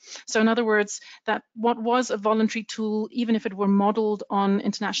deepening. So in other words, that what was a voluntary tool, even if it were modeled on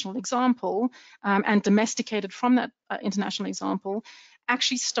international example and domesticated from that international example,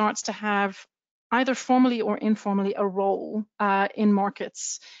 actually starts to have either formally or informally a role in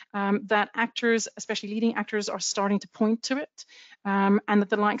markets, that actors, especially leading actors, are starting to point to it, and that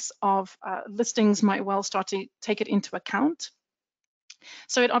the likes of listings might well start to take it into account.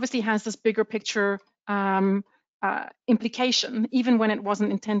 So it obviously has this bigger picture implication, even when it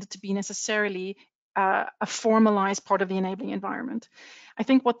wasn't intended to be necessarily a formalized part of the enabling environment. I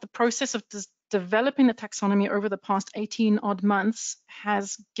think what the process of developing the taxonomy over the past 18 odd months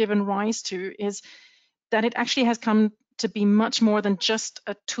has given rise to is that it actually has come to be much more than just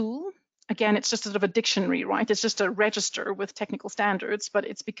a tool. Again, it's just sort of a dictionary, right? It's just a register with technical standards, but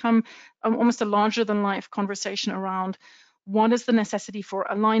it's become almost a larger than life conversation around what is the necessity for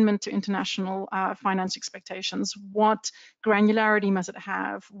alignment to international finance expectations? What granularity must it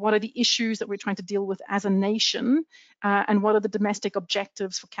have? What are the issues that we're trying to deal with as a nation? And what are the domestic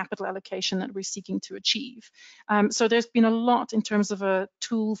objectives for capital allocation that we're seeking to achieve? So there's been a lot in terms of a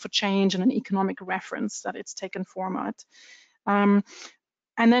tool for change and an economic reference that it's taken form at. And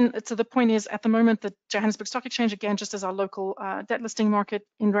then, so the point is, at the moment, the Johannesburg Stock Exchange, again, just as our local debt listing market,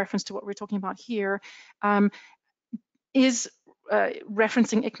 in reference to what we're talking about here, is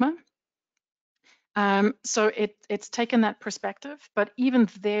referencing ICMA. So it's taken that perspective, but even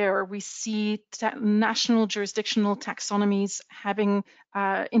there we see national jurisdictional taxonomies having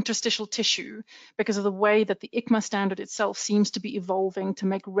interstitial tissue because of the way that the ICMA standard itself seems to be evolving to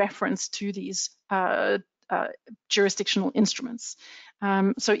make reference to these jurisdictional instruments.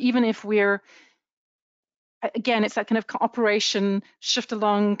 So even if we're, again, it's that kind of cooperation, shift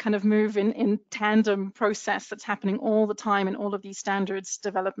along kind of move in tandem process that's happening all the time in all of these standards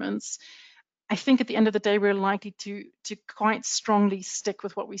developments. I think at the end of the day, we're likely to quite strongly stick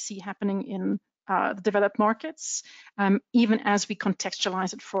with what we see happening in the developed markets, even as we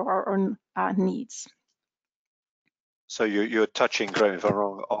contextualize it for our own needs. So you're touching, correct me if I'm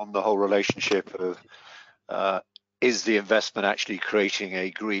wrong, on the whole relationship of is the investment actually creating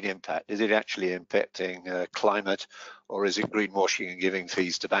a green impact? Is it actually impacting climate, or is it greenwashing and giving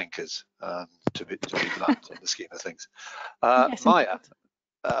fees to bankers, to be blunt in the scheme of things? Yes, Maia,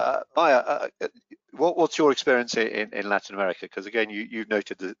 what's your experience in Latin America? Because again, you've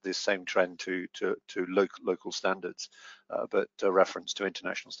noted this same trend to local standards, but a reference to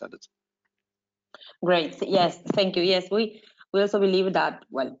international standards. Great. Yes, thank you. Yes, we also believe that,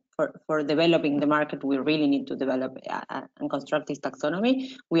 well, for developing the market, we really need to develop and construct this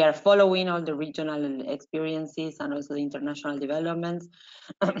taxonomy. We are following all the regional experiences and also the international developments.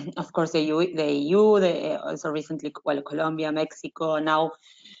 Of course, the EU, also recently, well, Colombia, Mexico. Now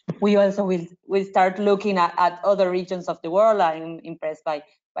we also will start looking at other regions of the world. I'm impressed by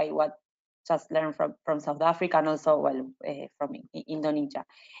what just learned from South Africa and also, well, from Indonesia.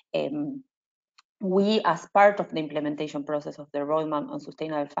 we, as part of the implementation process of the roadmap on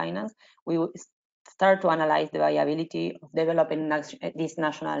sustainable finance, we will start to analyze the viability of developing this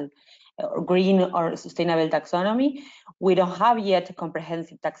national green or sustainable taxonomy. We don't have yet a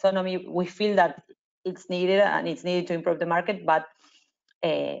comprehensive taxonomy. We feel that it's needed, and it's needed to improve the market, but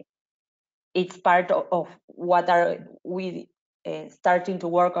it's part of what are we starting to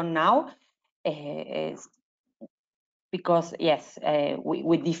work on now, because yes,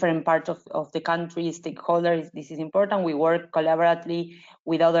 with different parts of the country, stakeholders, this is important. We work collaboratively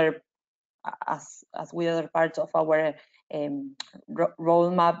with other, as with other parts of our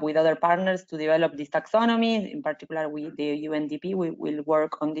roadmap with other partners to develop this taxonomy. In particular, with the UNDP, we will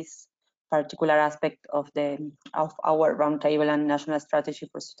work on this particular aspect of our roundtable and national strategy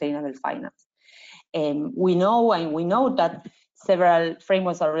for sustainable finance. We know that several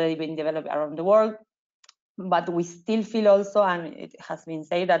frameworks are already being developed around the world, but we still feel also, and it has been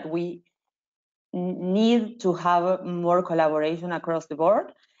said, that we need to have more collaboration across the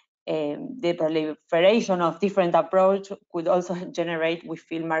board. The proliferation of different approaches could also generate, we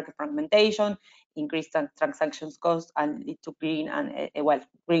feel, market fragmentation, increased transactions costs, and lead to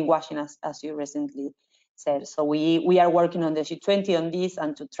greenwashing, as you recently said. So we are working on the G20 on this,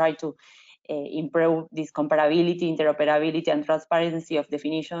 and to try to improve this comparability, interoperability, and transparency of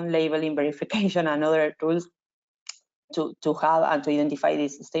definition, labeling, verification, and other tools to have and to identify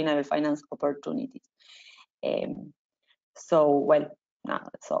these sustainable finance opportunities. So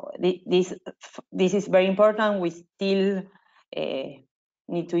this is very important. We still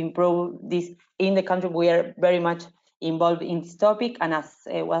need to improve this in the country. We are very much involved in this topic, and as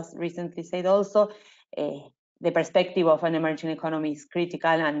was recently said also, the perspective of an emerging economy is critical,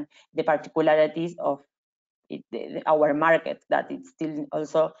 and the particularities of our market, that it's still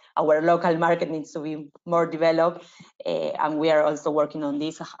also, our local market needs to be more developed, and we are also working on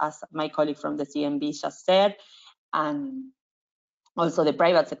this, as my colleague from the CMB just said, and also the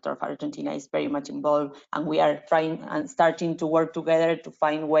private sector of Argentina is very much involved, and we are trying and starting to work together to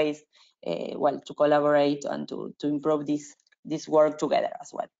find ways, to collaborate and to improve this work together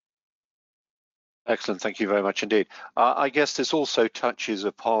as well. Excellent, thank you very much indeed. I guess this also touches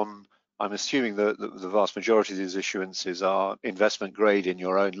upon, I'm assuming the vast majority of these issuances are investment grade in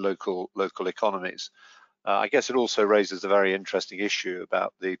your own local economies. I guess it also raises a very interesting issue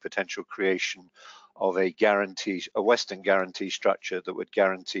about the potential creation of a Western guarantee structure that would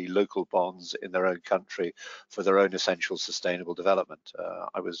guarantee local bonds in their own country for their own essential sustainable development.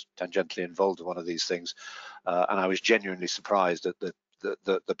 I was tangentially involved in one of these things, and I was genuinely surprised at the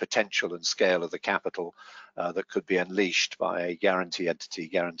potential and scale of the capital that could be unleashed by a guarantee entity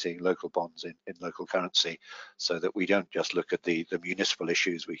guaranteeing local bonds in local currency, so that we don't just look at the municipal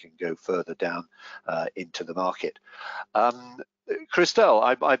issues, we can go further down into the market. Christelle,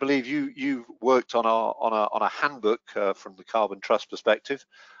 I believe you worked on a handbook from the carbon trust perspective,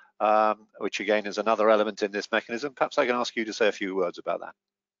 which again is another element in this mechanism. Perhaps I can ask you to say a few words about that.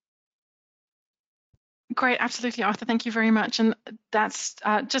 Great, absolutely, Arthur. Thank you very much. And that's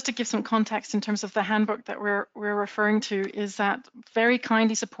just to give some context in terms of the handbook that we're referring to, is that very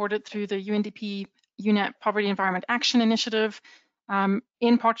kindly supported through the UNDP UNEP Poverty Environment Action Initiative,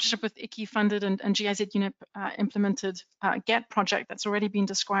 in partnership with ICI funded and GIZ UNEP implemented GET project that's already been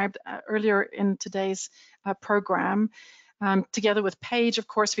described earlier in today's program. Together with PAGE, of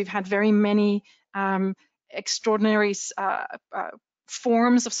course, we've had very many extraordinary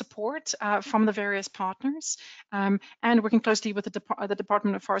forms of support from the various partners, and working closely with the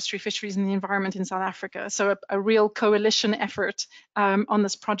Department of Forestry, Fisheries and the Environment in South Africa. So a real coalition effort on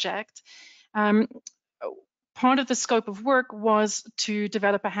this project. Part of the scope of work was to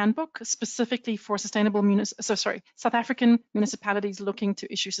develop a handbook specifically for South African municipalities looking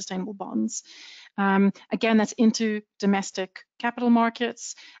to issue sustainable bonds. Again, that's into domestic capital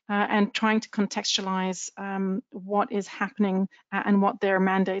markets and trying to contextualize what is happening and what their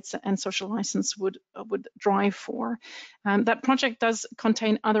mandates and social license would drive for. That project does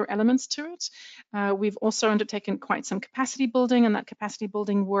contain other elements to it. We've also undertaken quite some capacity building, and that capacity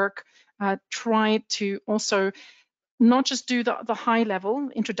building work tried to also not just do the high level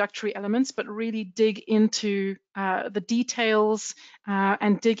introductory elements, but really dig into the details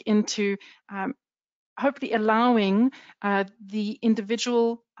and dig into hopefully allowing the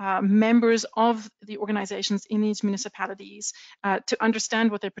individual members of the organizations in these municipalities to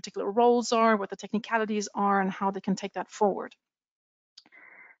understand what their particular roles are, what the technicalities are, and how they can take that forward.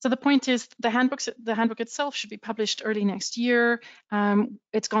 So the point is, the handbook itself should be published early next year.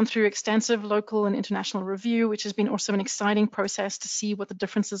 It's gone through extensive local and international review, which has been also an exciting process to see what the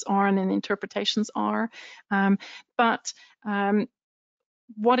differences are and the interpretations are. But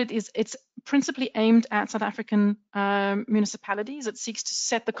what it is, it's principally aimed at South African municipalities. It seeks to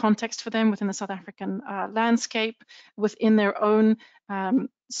set the context for them within the South African landscape, within their own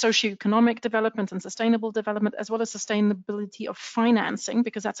socioeconomic development and sustainable development, as well as sustainability of financing,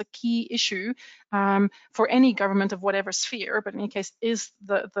 because that's a key issue for any government of whatever sphere, but in any case is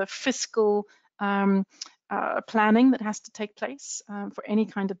the fiscal planning that has to take place for any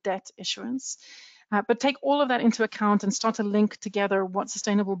kind of debt issuance. But take all of that into account and start to link together what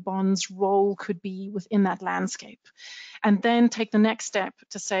sustainable bonds' role could be within that landscape. And then take the next step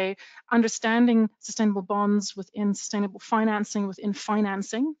to say, understanding sustainable bonds within sustainable financing, within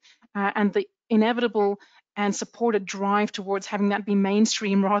financing, and the inevitable and supported drive towards having that be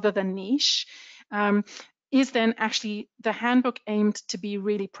mainstream rather than niche, is then actually the handbook aimed to be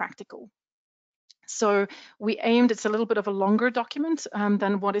really practical. So we aimed, it's a little bit of a longer document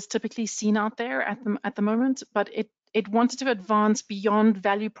than what is typically seen out there at the moment, but it wanted to advance beyond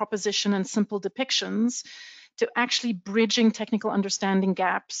value proposition and simple depictions to actually bridging technical understanding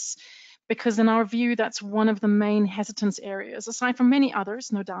gaps, because in our view, that's one of the main hesitance areas, aside from many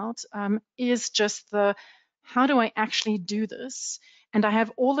others, no doubt, is just the, how do I actually do this? And I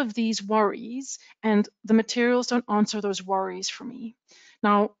have all of these worries, and the materials don't answer those worries for me.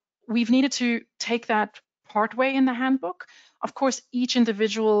 Now, we've needed to take that partway in the handbook. Of course, each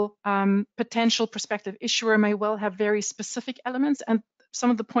individual potential prospective issuer may well have very specific elements, and some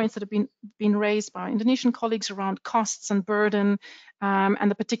of the points that have been raised by Indonesian colleagues around costs and burden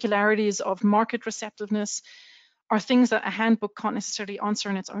and the particularities of market receptiveness are things that a handbook can't necessarily answer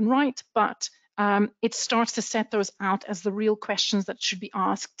in its own right, but it starts to set those out as the real questions that should be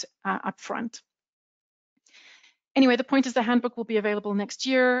asked up front. Anyway, the point is the handbook will be available next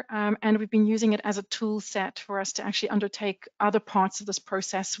year, and we've been using it as a tool set for us to actually undertake other parts of this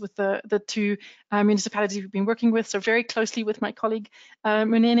process with the two municipalities we've been working with. So very closely with my colleague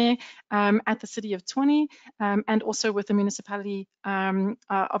Monene at the city of Tshwane, and also with the municipality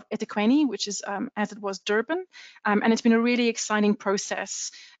of eThekwini, which is, as it was, Durban. And it's been a really exciting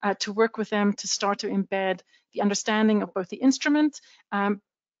process to work with them to start to embed the understanding of both the instrument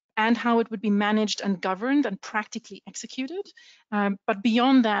and how it would be managed and governed and practically executed. But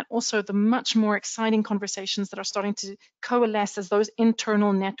beyond that, also the much more exciting conversations that are starting to coalesce as those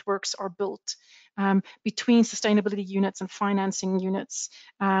internal networks are built between sustainability units and financing units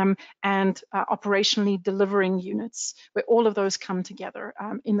and operationally delivering units, where all of those come together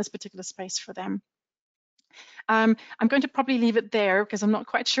in this particular space for them. I'm going to probably leave it there because I'm not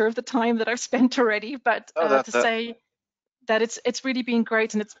quite sure of the time that I've spent already, but to say that it's really been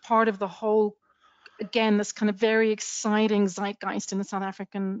great, and it's part of the whole, again, this kind of very exciting zeitgeist in the South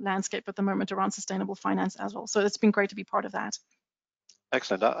African landscape at the moment around sustainable finance as well. So it's been great to be part of that.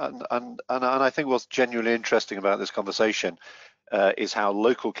 Excellent. And I think what's genuinely interesting about this conversation is how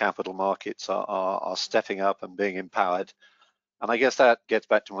local capital markets are stepping up and being empowered. And I guess that gets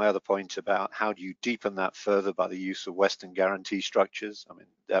back to my other point about how do you deepen that further by the use of Western guarantee structures. I mean,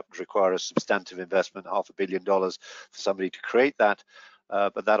 that would require a substantive investment, $500 million for somebody to create that,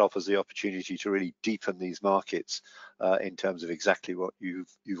 but that offers the opportunity to really deepen these markets in terms of exactly what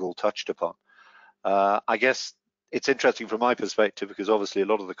you've all touched upon. I guess it's interesting from my perspective because obviously a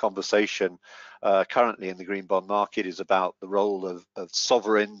lot of the conversation currently in the green bond market is about the role of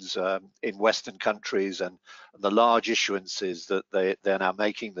sovereigns in Western countries and the large issuances that they're now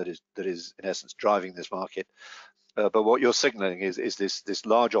making that is in essence driving this market. But what you're signaling is this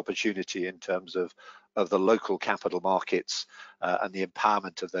large opportunity in terms of the local capital markets and the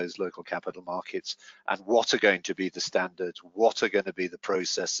empowerment of those local capital markets, and what are going to be the standards, what are going to be the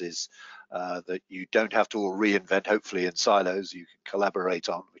processes that you don't have to all reinvent, hopefully in silos, you can collaborate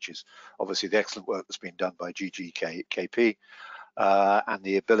on, which is obviously the excellent work that's been done by GGKP, and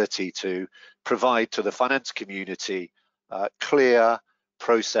the ability to provide to the finance community clear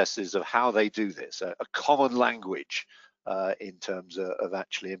processes of how they do this, a common language in terms of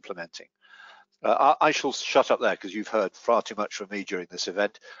actually implementing. I shall shut up there because you've heard far too much from me during this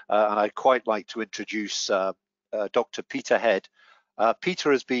event, and I'd quite like to introduce Dr. Peter Head.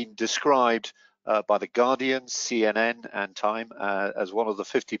 Peter has been described by The Guardian, CNN, and Time as one of the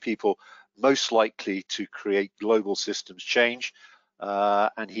 50 people most likely to create global systems change.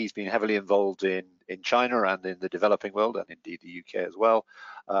 And he's been heavily involved in China and in the developing world, and indeed the UK as well,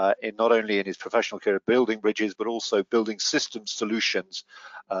 in not only in his professional career building bridges, but also building system solutions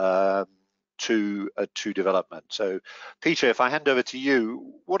to development. So, Peter, if I hand over to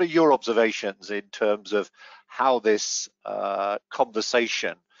you, what are your observations in terms of how this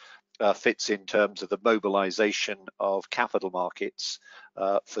conversation fits in terms of the mobilization of capital markets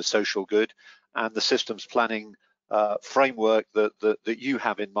for social good and the systems planning framework that you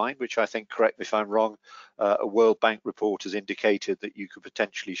have in mind, which I think, correct me if I'm wrong, a World Bank report has indicated that you could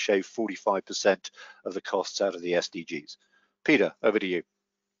potentially shave 45% of the costs out of the SDGs. Peter, over to you.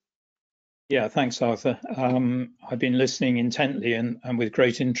 Yeah, thanks, Arthur. I've been listening intently and with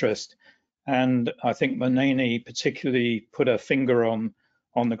great interest, and I think Monene particularly put a finger on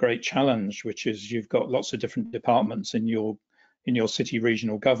the great challenge, which is you've got lots of different departments in your city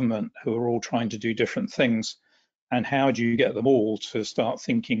regional government who are all trying to do different things, and how do you get them all to start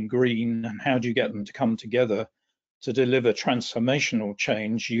thinking green, and how do you get them to come together to deliver transformational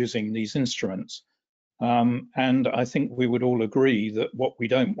change using these instruments? And I think we would all agree that what we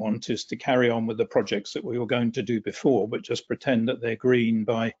don't want is to carry on with the projects that we were going to do before, but just pretend that they're green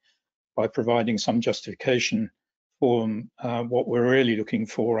by providing some justification for them. What we're really looking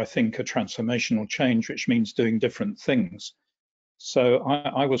for, I think, a transformational change, which means doing different things. So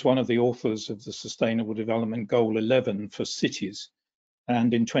I was one of the authors of the Sustainable Development Goal 11 for cities.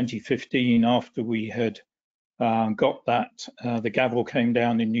 And in 2015, after we had got that, the gavel came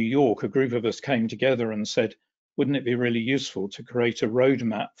down in New York, a group of us came together and said, wouldn't it be really useful to create a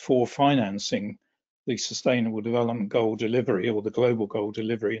roadmap for financing the Sustainable Development Goal delivery or the global goal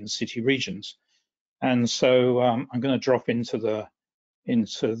delivery in city regions? And so I'm going to drop into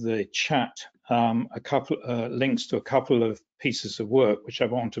the chat a couple links to a couple of pieces of work which I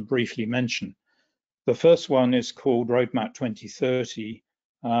want to briefly mention. The first one is called Roadmap 2030,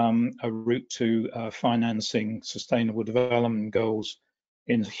 a route to financing sustainable development goals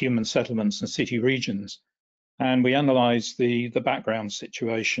in human settlements and city regions. And we analysed the background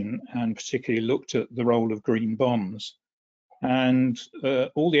situation and particularly looked at the role of green bonds. And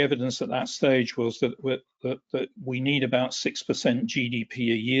all the evidence at that stage was that we need about 6% GDP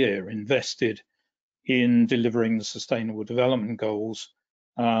a year invested in delivering the sustainable development goals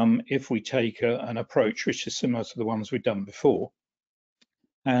if we take an approach which is similar to the ones we've done before.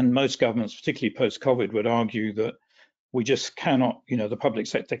 And most governments, particularly post-COVID, would argue that we just cannot, the public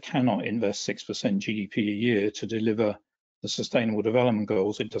sector cannot invest 6% GDP a year to deliver the sustainable development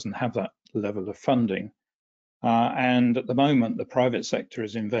goals. It doesn't have that level of funding. And at the moment, the private sector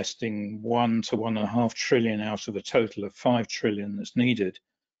is investing 1 to 1.5 trillion out of a total of 5 trillion that's needed,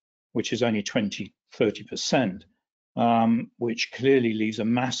 which is only 20–30%, which clearly leaves a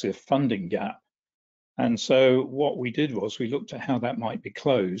massive funding gap. And so what we did was we looked at how that might be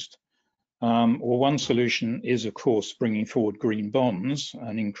closed. Well, one solution is, of course, bringing forward green bonds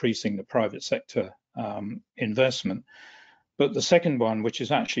and increasing the private sector investment. But the second one, which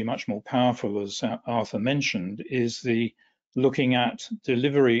is actually much more powerful, as Arthur mentioned, is the looking at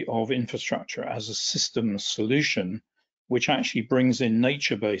delivery of infrastructure as a system solution, which actually brings in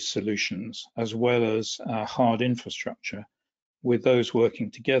nature-based solutions as well as hard infrastructure, with those working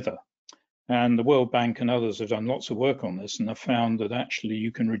together. And the World Bank and others have done lots of work on this and have found that actually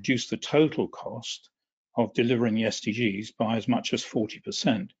you can reduce the total cost of delivering the SDGs by as much as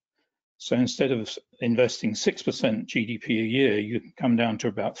 40%. So instead of investing 6% GDP a year, you can come down to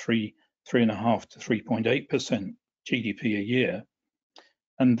about 3.5 to 3.8% GDP a year.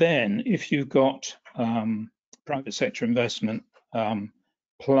 And then if you've got private sector investment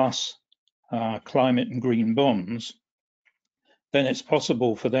plus climate and green bonds, then it's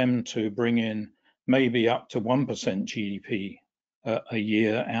possible for them to bring in maybe up to 1% GDP a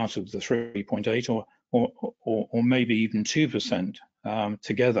year out of the 3.8 or maybe even 2%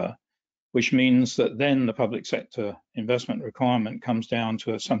 together, which means that then the public sector investment requirement comes down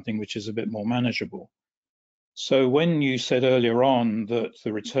to something which is a bit more manageable. So when you said earlier on that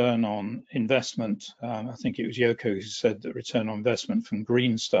the return on investment, I think it was Joko who said that return on investment from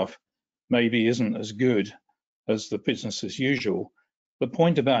green stuff maybe isn't as good as the business as usual. The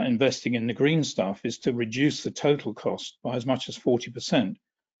point about investing in the green stuff is to reduce the total cost by as much as 40%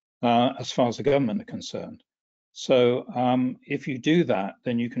 as far as the government are concerned. So if you do that,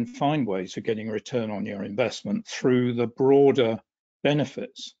 then you can find ways of getting a return on your investment through the broader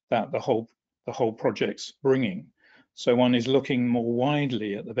benefits that the whole project's bringing. So one is looking more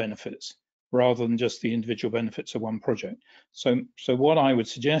widely at the benefits rather than just the individual benefits of one project. So what I would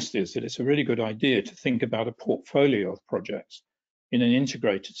suggest is that it's a really good idea to think about a portfolio of projects in an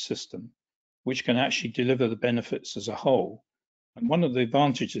integrated system, which can actually deliver the benefits as a whole. And one of the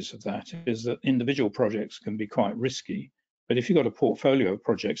advantages of that is that individual projects can be quite risky, but if you've got a portfolio of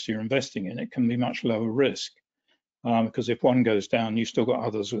projects you're investing in, it can be much lower risk, because if one goes down, you've still got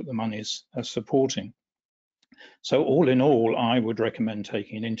others that the money's supporting. So all in all, I would recommend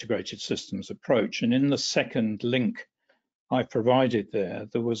taking an integrated systems approach. And in the second link I provided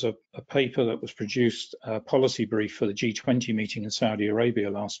there was a paper that was produced, a policy brief for the G20 meeting in Saudi Arabia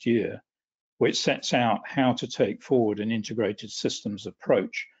last year, which sets out how to take forward an integrated systems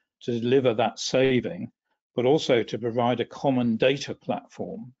approach to deliver that saving, but also to provide a common data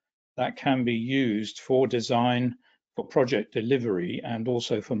platform that can be used for design, for project delivery, and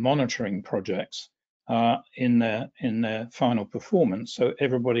also for monitoring projects in their final performance. So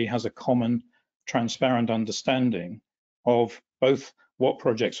everybody has a common, transparent understanding of both what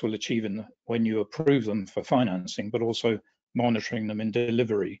projects will achieve when you approve them for financing, but also monitoring them in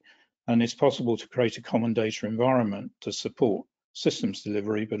delivery. And it's possible to create a common data environment to support systems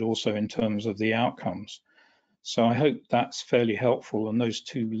delivery, but also in terms of the outcomes. So I hope that's fairly helpful, and those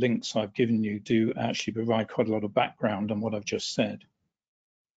two links I've given you do actually provide quite a lot of background on what I've just said.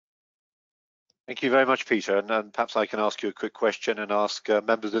 Thank you very much, Peter. And perhaps I can ask you a quick question and ask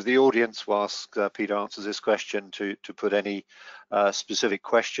members of the audience, whilst Peter answers this question, to put any specific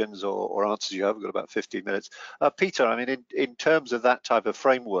questions or answers you have. We've got about 15 minutes. Peter, I mean, in terms of that type of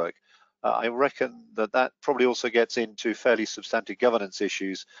framework, I reckon that probably also gets into fairly substantive governance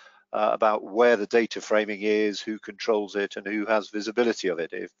issues about where the data framing is, who controls it, and who has visibility of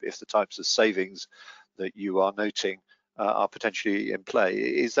it, if the types of savings that you are noting are potentially in play.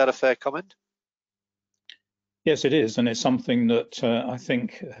 Is that a fair comment? Yes, it is, and it's something that I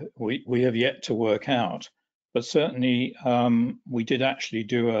think we have yet to work out. But certainly, we did actually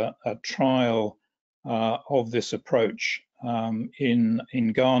do a trial of this approach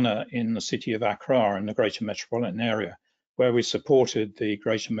in Ghana, in the city of Accra, in the Greater Metropolitan Area, where we supported the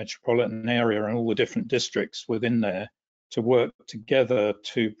Greater Metropolitan Area and all the different districts within there to work together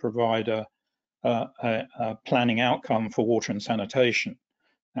to provide a planning outcome for water and sanitation.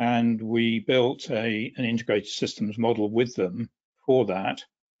 And we built an integrated systems model with them for that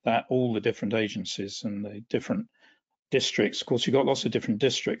all the different agencies and the different districts, of course, you've got lots of different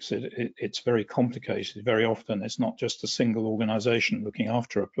districts. It's very complicated. Very often it's not just a single organization looking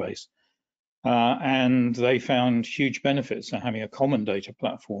after a place. And they found huge benefits in having a common data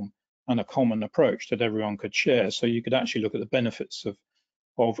platform and a common approach that everyone could share. So you could actually look at the benefits of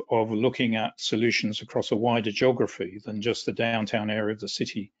looking at solutions across a wider geography than just the downtown area of the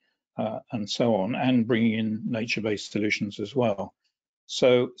city and so on, and bringing in nature-based solutions as well.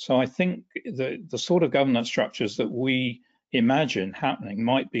 So I think the sort of governance structures that we imagine happening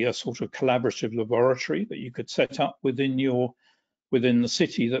might be a sort of collaborative laboratory that you could set up within the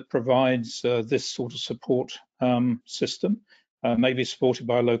city that provides this sort of support system, maybe supported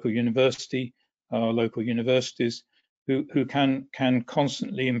by a local university, local universities, who can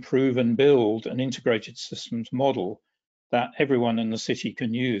constantly improve and build an integrated systems model that everyone in the city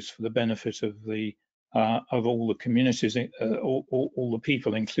can use for the benefit of all the communities, all the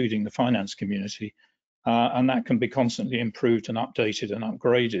people, including the finance community, and that can be constantly improved and updated and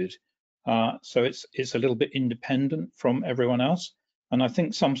upgraded. So it's a little bit independent from everyone else, and I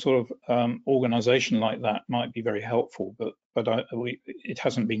think some sort of organization like that might be very helpful, but it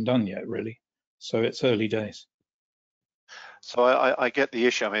hasn't been done yet, really. So it's early days. So I get the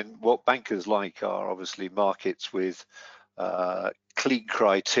issue. I mean, what bankers like are obviously markets with clean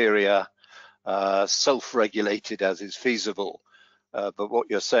criteria, self-regulated as is feasible. But what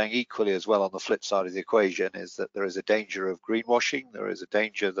you're saying equally as well on the flip side of the equation is that there is a danger of greenwashing. There is a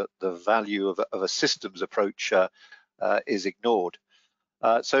danger that the value of a systems approach is ignored.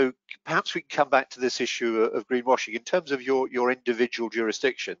 So perhaps we can come back to this issue of greenwashing. In terms of your individual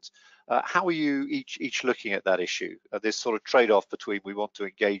jurisdictions, how are you each looking at that issue? This sort of trade-off between we want to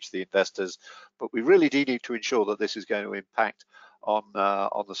engage the investors, but we really do need to ensure that this is going to impact on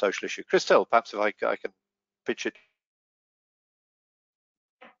the social issue. Christelle, perhaps if I can pitch it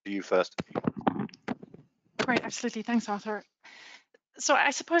to you first. Great, absolutely. Thanks, Arthur. So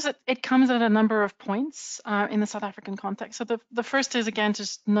I suppose it comes at a number of points in the South African context. So the first is, again,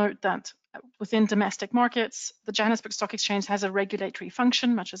 just note that within domestic markets, the Johannesburg Stock Exchange has a regulatory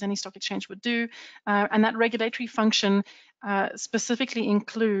function, much as any stock exchange would do. And that regulatory function specifically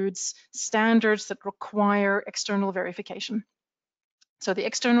includes standards that require external verification. So the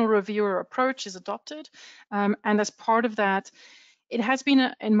external reviewer approach is adopted. And as part of that, it has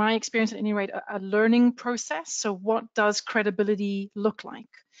been, in my experience at any rate, a learning process. So what does credibility look like?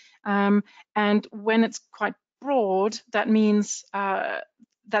 And when it's quite broad, that means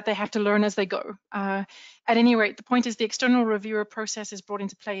that they have to learn as they go. At any rate, the point is the external reviewer process is brought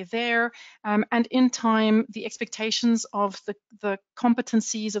into play there. And in time, the expectations of the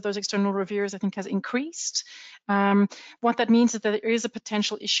competencies of those external reviewers, I think, has increased. What that means is that there is a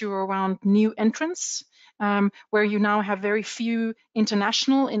potential issue around new entrants, where you now have very few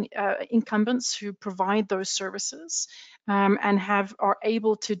international incumbents who provide those services and are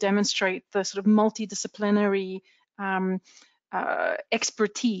able to demonstrate the sort of multidisciplinary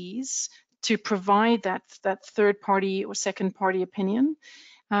expertise to provide that third party or second party opinion.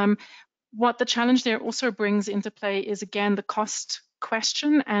 What the challenge there also brings into play is, again, the cost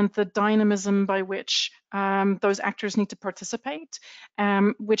question and the dynamism by which those actors need to participate,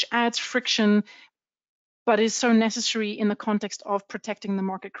 which adds friction, but is so necessary in the context of protecting the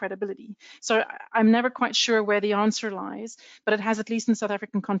market credibility. So I'm never quite sure where the answer lies, but it has, at least in South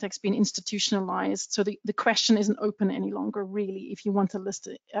African context, been institutionalized. So the question isn't open any longer, really, if you want to list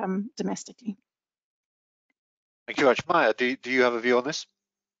it domestically. Thank you very much. Maia, do you have a view on this?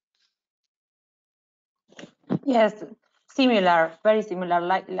 Yes, similar, very similar.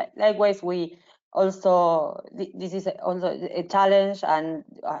 Likewise, we also, this is also a challenge, and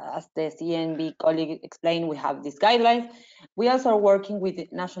as the CNB colleague explained, we have these guidelines. We also are working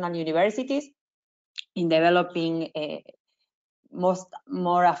with national universities in developing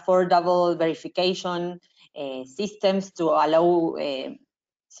more affordable verification systems to allow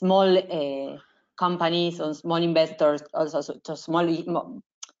small companies and small investors also to smaller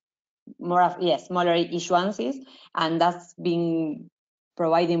issuances, and that's been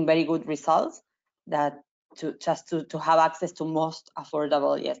providing very good results. That to have access to most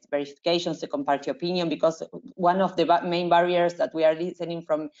affordable verifications, second party opinion, because one of the main barriers that we are listening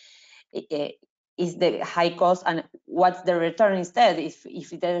from is the high cost, and what's the return instead if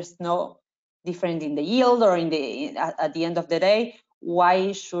there's no difference in the yield or at the end of the day,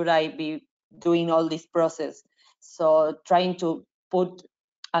 why should I be doing all this process? So trying to put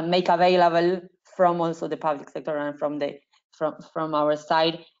and make available from also the public sector and from our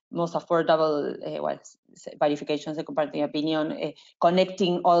side most affordable verification, second party opinion,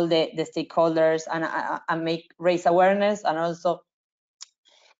 connecting all the stakeholders and raise awareness, and also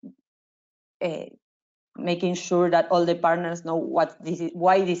making sure that all the partners know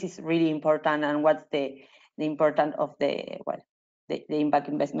why this is really important, and what's the importance of the impact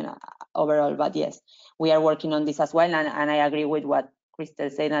investment overall. But yes, we are working on this as well, and I agree with what Crystal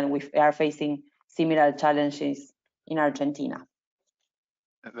said, and we are facing similar challenges in Argentina.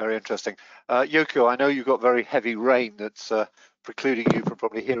 Very interesting. Joko, I know you've got very heavy rain that's precluding you from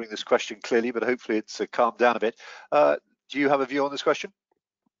probably hearing this question clearly, but hopefully it's calmed down a bit. Do you have a view on this question?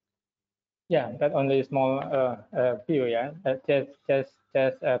 Yeah, that only a small view. Yeah, just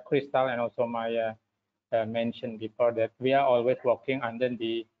Crystal and also Maia mentioned before, that we are always working under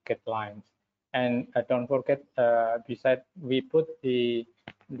the guidelines, and don't forget, besides we put the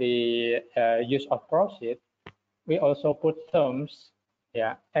use of proceeds, we also put terms,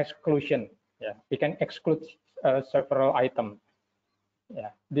 exclusion. Yeah, we can exclude several items. Yeah,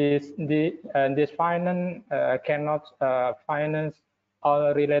 this finance cannot finance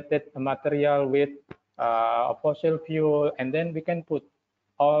all related material with fossil fuel, and then we can put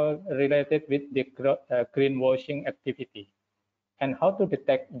all related with the greenwashing activity. And how to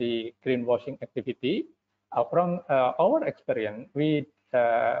detect the greenwashing activity? From our experience, we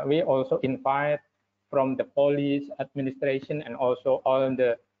also invite from the police administration and also all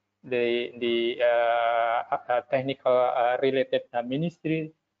the technical related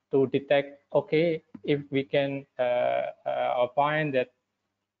ministry to detect, okay, if we can find that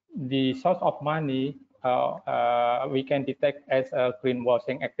the source of money we can detect as a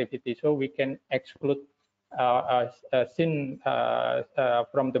greenwashing activity, so we can exclude sin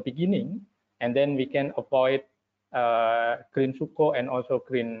from the beginning, and then we can avoid green Joko and also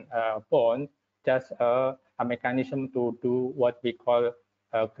green bond, just a mechanism to do what we call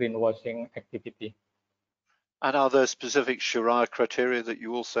greenwashing activity. And are there specific Sharia criteria that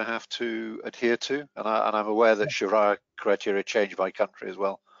you also have to adhere to? And I'm aware that Sharia criteria change by country as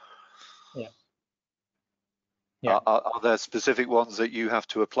well. Yeah. Are there specific ones that you have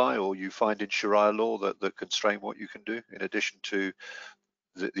to apply, or you find in Sharia law that constrain what you can do in addition to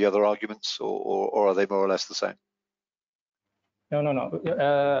the other arguments, or are they more or less the same? No.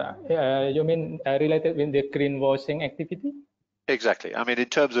 You mean related with the greenwashing activity? Exactly. I mean, in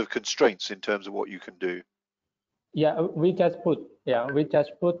terms of constraints, in terms of what you can do. Yeah, we just put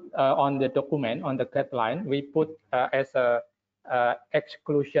on the document, on the guideline, we put as a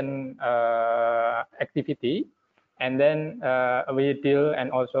exclusion activity, and then we deal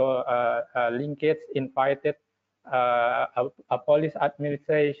and also linkage invited a police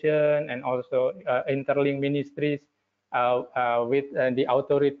administration and also interlink ministries with the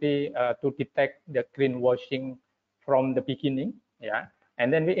authority to detect the greenwashing from the beginning. Yeah,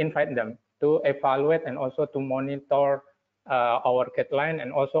 and then we invite them to evaluate and also to monitor our guideline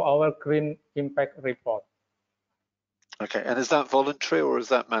and also our green impact report. Okay, and is that voluntary or is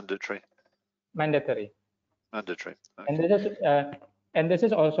that mandatory? Mandatory. Mandatory. Okay. And this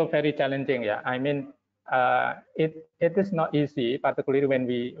is also very challenging. Yeah, I mean, it is not easy, particularly when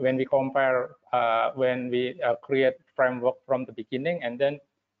we compare when we create framework from the beginning, and then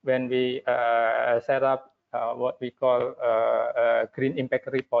when we set up what we call green impact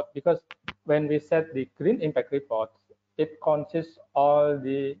report. Because when we set the green impact report, it consists all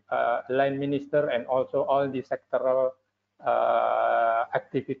the line minister and also all the sectoral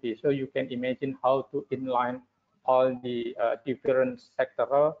activities. So you can imagine how to inline all the different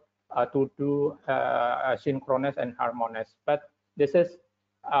sectoral to do synchronous and harmonious. But this is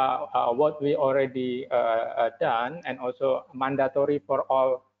what we already done, and also mandatory for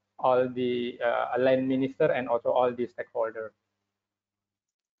all the line minister and also all the stakeholders.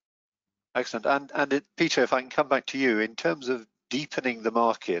 Excellent. And Peter, if I can come back to you, in terms of deepening the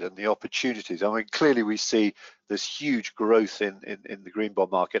market and the opportunities, I mean, clearly we see this huge growth in the green bond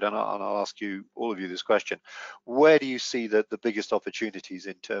market, and I'll ask you, all of you, this question. Where do you see the biggest opportunities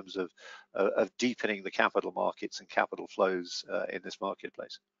in terms of deepening the capital markets and capital flows in this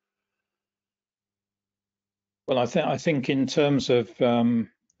marketplace? Well, I think in terms of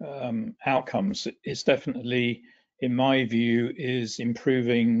outcomes, it's definitely, in my view, is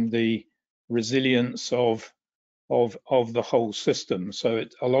improving the resilience of the whole system. So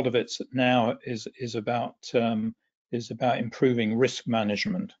a lot of it now is about improving risk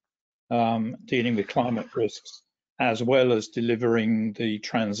management, dealing with climate risks, as well as delivering the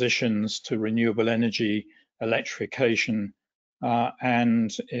transitions to renewable energy, electrification,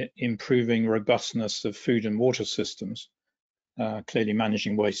 and improving robustness of food and water systems, clearly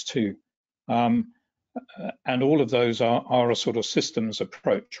managing waste too. And all of those are a sort of systems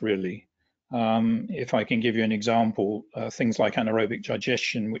approach, really. If I can give you an example, things like anaerobic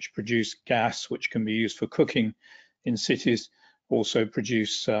digestion, which produce gas, which can be used for cooking in cities, also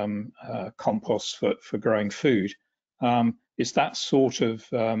produce compost for growing food. It's that sort of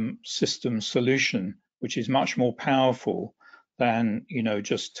system solution, which is much more powerful than, you know,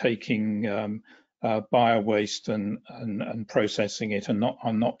 just taking bio waste and processing it and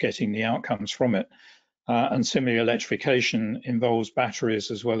not getting the outcomes from it. And similarly, electrification involves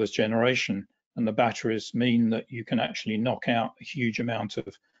batteries as well as generation, and the batteries mean that you can actually knock out a huge amount of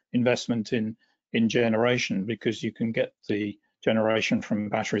investment in generation, because you can get the generation from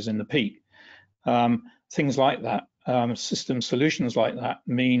batteries in the peak. Things like that, system solutions like that,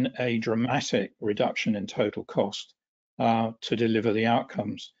 mean a dramatic reduction in total cost to deliver the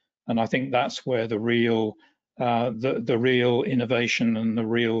outcomes. And I think that's where the real innovation and the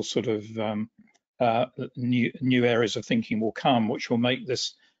real sort of new areas of thinking will come, which will make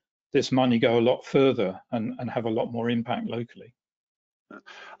this money go a lot further and have a lot more impact locally.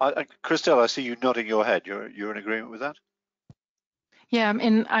 Christelle, I see you nodding your head. You're in agreement with that? Yeah,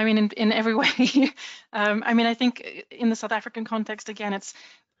 in every way. I mean, I think in the South African context, again, it's,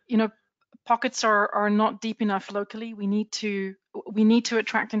 you know, pockets are not deep enough locally. We need to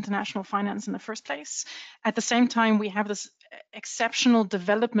attract international finance in the first place. At the same time, we have this exceptional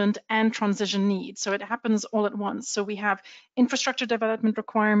development and transition need. So it happens all at once. So we have infrastructure development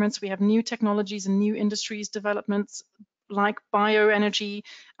requirements, we have new technologies and new industries developments, like bioenergy,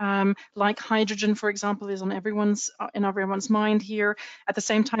 like hydrogen, for example, is on in everyone's mind here. At the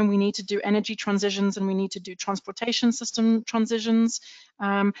same time, we need to do energy transitions and we need to do transportation system transitions.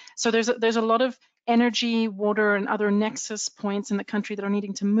 So there's a lot of energy, water, and other nexus points in the country that are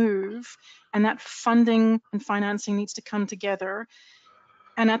needing to move, and that funding and financing needs to come together.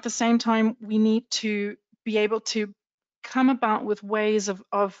 And at the same time, we need to be able to come about with ways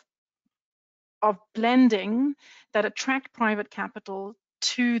of blending that attract private capital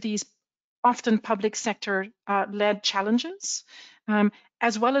to these often public sector led challenges,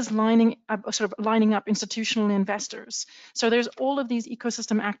 as well as lining up institutional investors. So there's all of these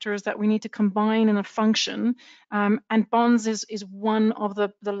ecosystem actors that we need to combine in a function, and bonds is one of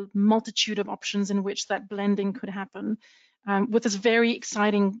the multitude of options in which that blending could happen, with this very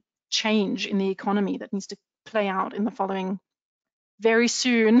exciting change in the economy that needs to play out in the following very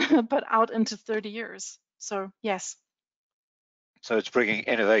soon, but out into 30 years. So yes. So it's bringing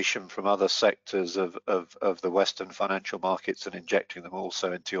innovation from other sectors of the Western financial markets and injecting them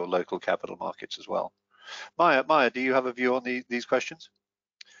also into your local capital markets as well. Maia, do you have a view on these questions?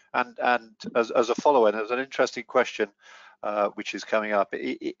 And as a follow-on, there's an interesting question which is coming up,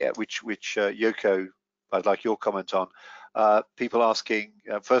 which Joko, I'd like your comment on. People asking,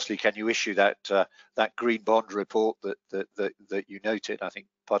 firstly, can you issue that green bond report that you noted? I think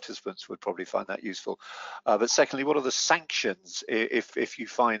participants would probably find that useful. But secondly, what are the sanctions if you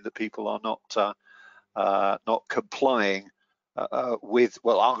find that people are not complying with,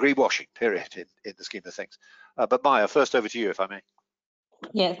 well, our greenwashing period in the scheme of things? But Maia, first over to you, if I may.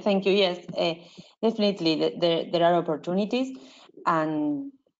 Yes, thank you. Yes, definitely there are opportunities,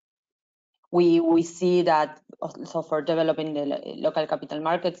 and we see that also for developing the local capital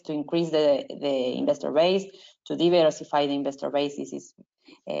markets to increase the investor base, to diversify the investor base. This is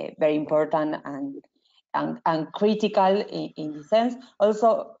very important and critical in the sense.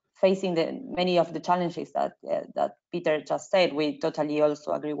 Also facing many of the challenges that Peter just said, we totally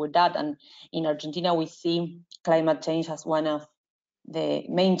also agree with that. And in Argentina, we see climate change as one of the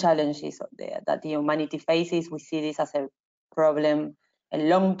main challenges that the humanity faces. We see this as a problem, a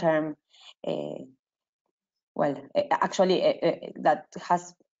long-term, that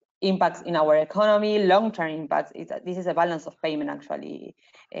has impacts in our economy, long-term impacts. This is a balance of payment, actually.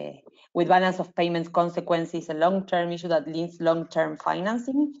 With balance of payments consequences, a long-term issue that needs long-term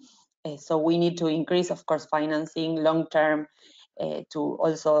financing. So we need to increase, of course, financing long-term to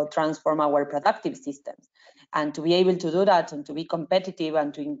also transform our productive systems. And to be able to do that and to be competitive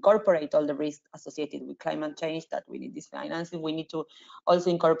and to incorporate all the risks associated with climate change, that we need this financing, we need to also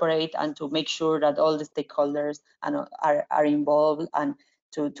incorporate and to make sure that all the stakeholders are involved, and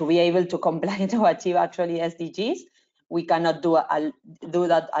to be able to comply to achieve actually SDGs. We cannot do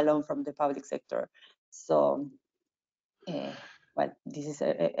that alone from the public sector. So, well, this is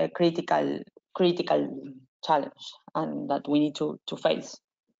a critical challenge, and that we need to face.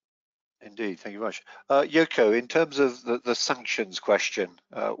 Indeed, thank you very much. Joko, in terms of the sanctions question,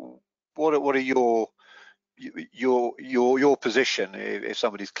 what are your position if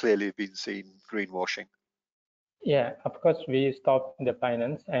somebody's clearly been seen greenwashing? Yeah, of course, we stop the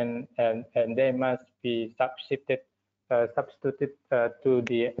finance, and they must be substituted to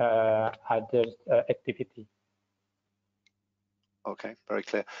the other activity. Okay, very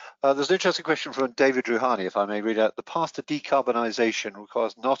clear. There's an interesting question from David Ruhani, if I may read out. The path to decarbonisation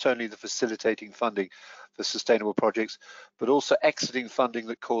requires not only the facilitating funding for sustainable projects, but also exiting funding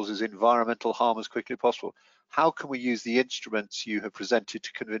that causes environmental harm as quickly as possible. How can we use the instruments you have presented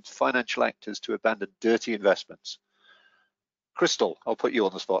to convince financial actors to abandon dirty investments? Crystal, I'll put you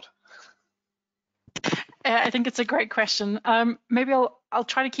on the spot. I think it's a great question. Maybe I'll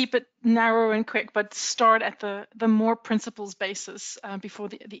try to keep it narrow and quick, but start at the more principles basis before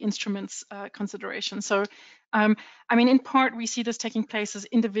the instruments consideration. So, I mean, in part, we see this taking place as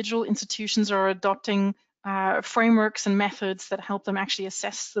individual institutions are adopting frameworks and methods that help them actually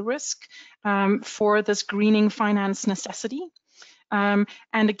assess the risk for this greening finance necessity. And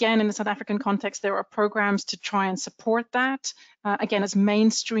again, in the South African context, there are programs to try and support that, again, as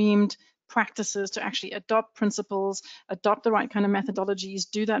mainstreamed practices to actually adopt principles, adopt the right kind of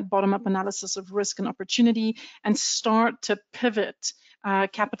methodologies, do that bottom-up analysis of risk and opportunity, and start to pivot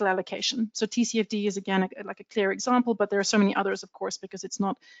capital allocation. So TCFD is, again, like a clear example, but there are so many others, of course, because it's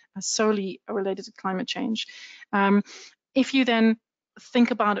not solely related to climate change. If you then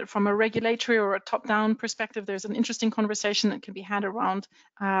think about it from a regulatory or a top-down perspective, there's an interesting conversation that can be had around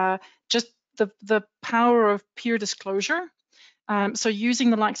just the power of peer disclosure. So using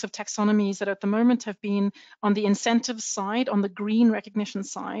the likes of taxonomies that at the moment have been on the incentive side, on the green recognition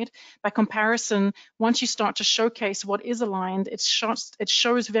side. By comparison, once you start to showcase what is aligned, it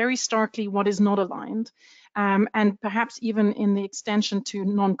shows very starkly what is not aligned. And perhaps even in the extension to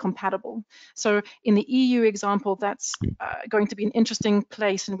non-compatible. So in the EU example, that's going to be an interesting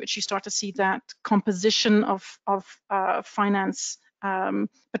place in which you start to see that composition of finance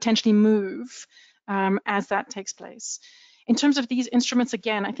potentially move as that takes place. In terms of these instruments,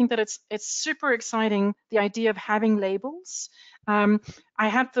 again, I think that it's super exciting, the idea of having labels. I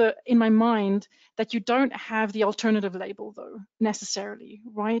have in my mind that you don't have the alternative label, though, necessarily,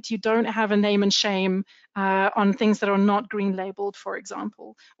 right? You don't have a name and shame on things that are not green labeled, for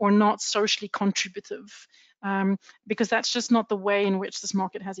example, or not socially contributive, because that's just not the way in which this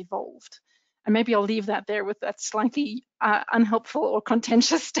market has evolved. And maybe I'll leave that there with that slightly unhelpful or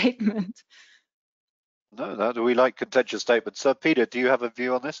contentious statement. No, we like contentious statements. Peter, do you have a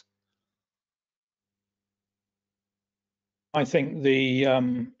view on this? I think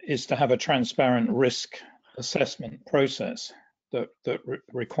the is to have a transparent risk assessment process that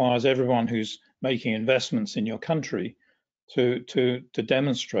requires everyone who's making investments in your country to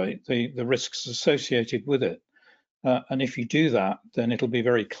demonstrate the risks associated with it. And if you do that, then it'll be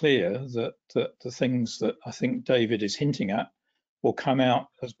very clear that the things that I think David is hinting at will come out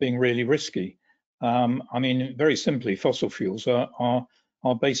as being really risky. I mean, very simply, fossil fuels are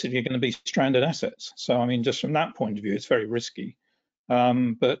basically going to be stranded assets. So, I mean, just from that point of view, it's very risky.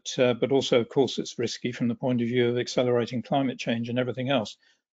 But also, of course, it's risky from the point of view of accelerating climate change and everything else.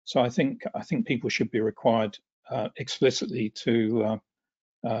 So, I think people should be required explicitly to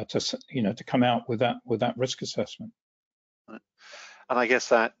come out with that risk assessment. And I guess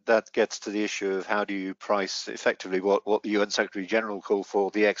that gets to the issue of how do you price effectively what the UN Secretary General called for,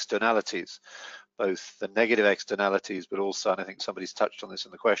 the externalities, both the negative externalities, but also, and I think somebody's touched on this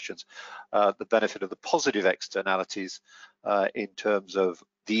in the questions, the benefit of the positive externalities in terms of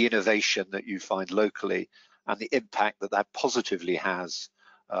the innovation that you find locally and the impact that positively has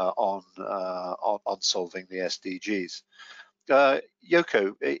on solving the SDGs.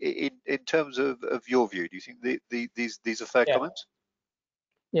 Joko, in terms of your view, do you think these are fair comments?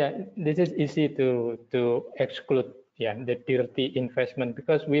 Yeah, this is easy to exclude the dirty investment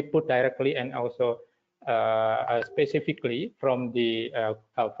because we put directly and also specifically from the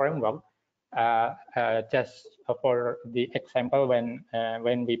framework. Just for the example,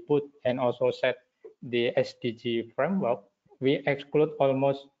 when we put and also set the SDG framework, we exclude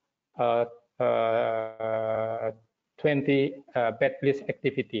almost 20 bad list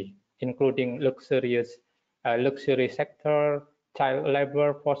activity, including luxury sector, child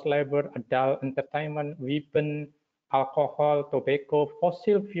labor, forced labor, adult entertainment, weapon, alcohol, tobacco,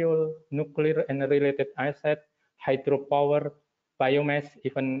 fossil fuel, nuclear and related assets, hydropower, biomass.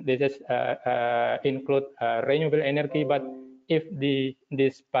 Even this is include renewable energy. But if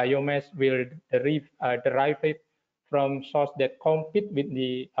this biomass will derive it from source that compete with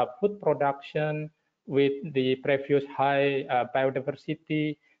the food production, with the previous high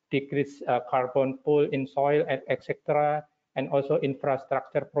biodiversity, decrease carbon pool in soil, etc., and also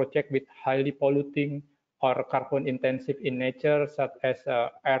infrastructure project with highly polluting or carbon intensive in nature, such as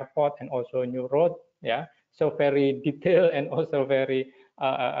airport and also new road. Yeah, so very detailed and also very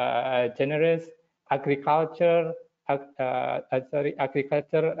generous. Agriculture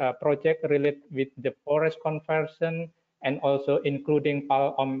project related with the forest conversion and also including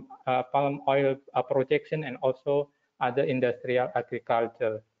palm oil projection and also other industrial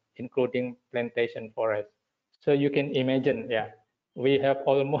agriculture, including plantation forest. So you can imagine, we have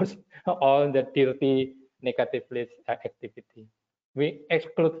almost all the dirty negative list activity. We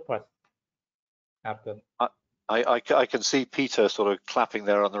exclude first. After. I can see Peter sort of clapping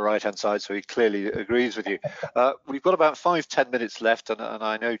there on the right-hand side, so he clearly agrees with you. We've got about 5-10 minutes left, and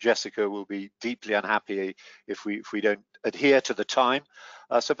I know Jessica will be deeply unhappy if we don't adhere to the time.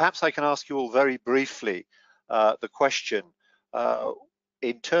 So perhaps I can ask you all very briefly the question,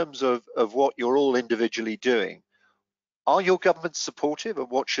 in terms of what you're all individually doing. Are your governments supportive, and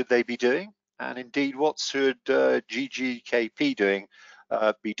what should they be doing? And indeed, what should GGKP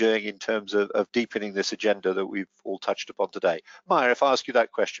be doing in terms of deepening this agenda that we've all touched upon today? Maia, if I ask you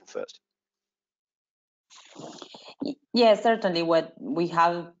that question first. Yes, certainly. What we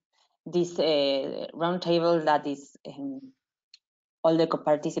have this roundtable that is all the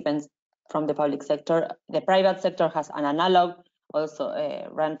participants from the public sector. The private sector has an analog also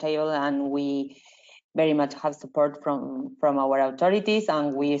roundtable, and we very much have support from our authorities.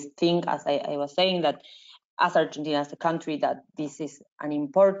 And we think, as I was saying, that as Argentina as a country, that this is an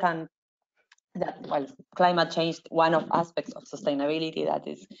important, that well, climate change, one of aspects of sustainability, that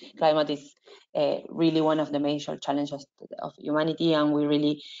is climate is really one of the major challenges of humanity, and we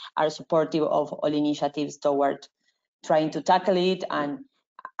really are supportive of all initiatives toward trying to tackle it and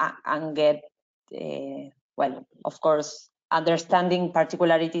get well, of course, understanding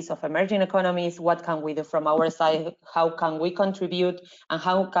particularities of emerging economies, what can we do from our side, how can we contribute, and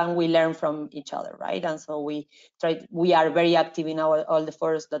how can we learn from each other, right? And so we are very active in all the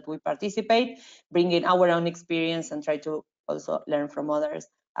forums that we participate, bringing our own experience and try to also learn from others,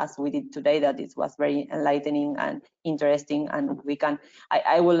 as we did today, that it was very enlightening and interesting. And we can,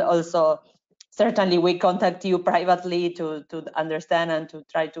 I will also, certainly we contact you privately to understand and to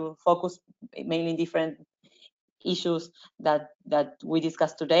try to focus mainly different issues that we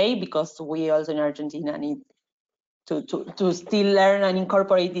discussed today, because we also in Argentina need to still learn and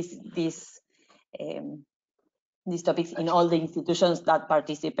incorporate these topics in all the institutions that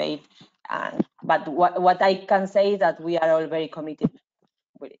participate. But what I can say is that we are all very committed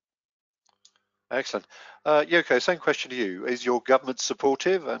with it. Excellent. Joko, same question to you. Is your government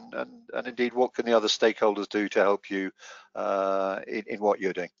supportive, and indeed, what can the other stakeholders do to help you in what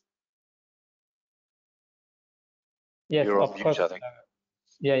you're doing? Yes, you're of course. I think.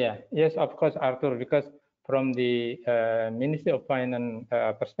 Yes, of course, Arthur, because from the Ministry of Finance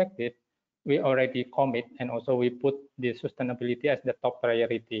perspective, we already commit, and also we put the sustainability as the top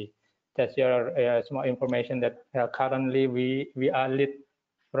priority. Just your small information that currently we are lead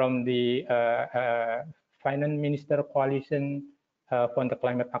from the Finance Minister Coalition for the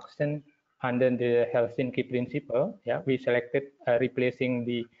Climate Action under the Helsinki Principle. Yeah, we selected replacing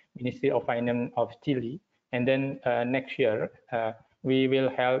the Ministry of Finance of Chile. And then next year, we will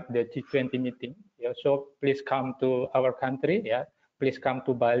have the G20 meeting. Yeah, so please come to our country, please come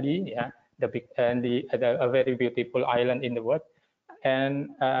to Bali, yeah, a very beautiful island in the world. And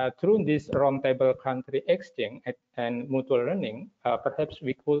through this roundtable country exchange and mutual learning, perhaps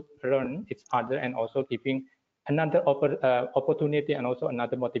we could learn each other and also giving another opportunity and also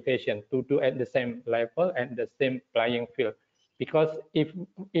another motivation to do at the same level and the same playing field. Because if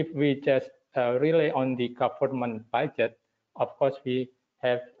we just rely on the government budget, of course we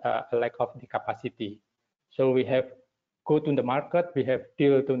have a lack of the capacity. So we have go to the market, we have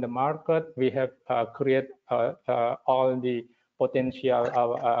deal to the market, we have create all the potential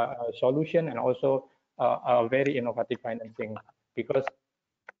solution and also a very innovative financing, because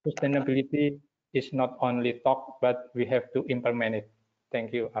sustainability is not only talk, but we have to implement it.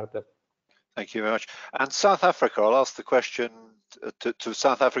 Thank you, Arthur. Thank you very much. And South Africa, I'll ask the question to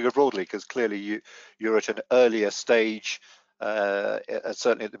South Africa broadly, because clearly you're at an earlier stage,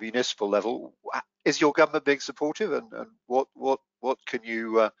 certainly at the municipal level. Is your government being supportive, and what would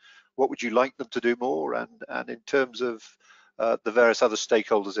you like them to do more? And in terms of the various other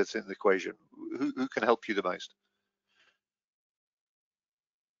stakeholders that's in the equation, who can help you the most?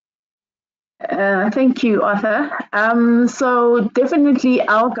 Thank you, Arthur. So definitely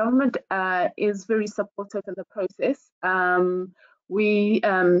our government is very supportive in the process.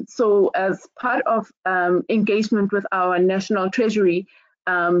 So as part of engagement with our National Treasury,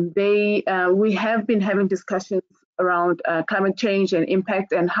 we have been having discussions around climate change and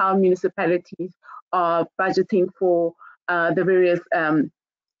impact and how municipalities are budgeting for the various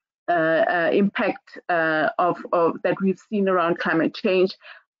impact that we've seen around climate change.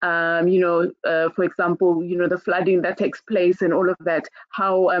 For example, the flooding that takes place and all of that,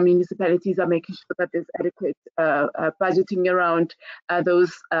 how municipalities are making sure that there's adequate budgeting around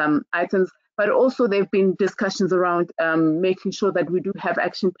those items. But also there have been discussions around making sure that we do have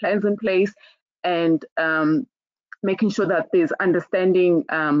action plans in place and making sure that there's understanding,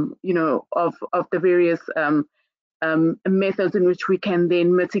 of the various methods in which we can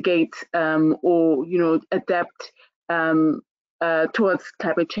then mitigate or, adapt towards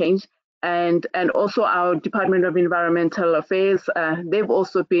climate change. And also our Department of Environmental Affairs, they've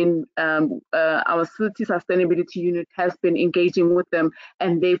also been, our City Sustainability Unit has been engaging with them,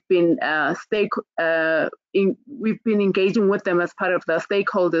 and they've been we've been engaging with them as part of the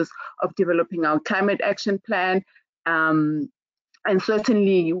stakeholders of developing our climate action plan. And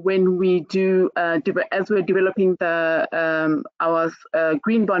certainly when we do, as we're developing our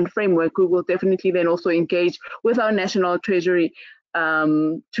green bond framework, we will definitely then also engage with our National Treasury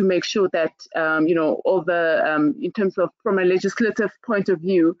to make sure that, all the, in terms of from a legislative point of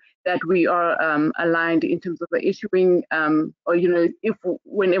view, that we are aligned in terms of the issuing, or,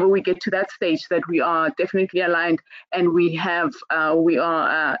 whenever we get to that stage, that we are definitely aligned and we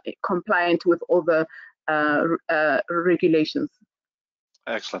are compliant with all the regulations.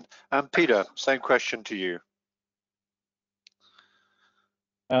 Excellent. And Peter, same question to you.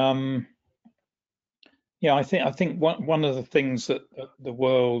 Yeah, I think one of the things that the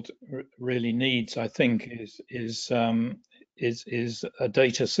world really needs, I think, is a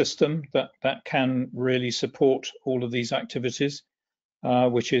data system that can really support all of these activities,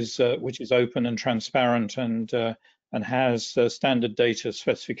 which is open and transparent and has standard data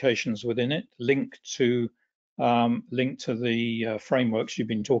specifications within it, linked to the frameworks you've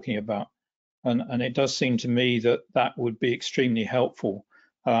been talking about, and it does seem to me that would be extremely helpful.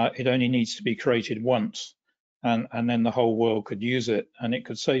 It only needs to be created once, and then the whole world could use it, and it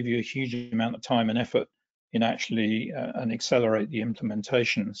could save you a huge amount of time and effort in actually and accelerate the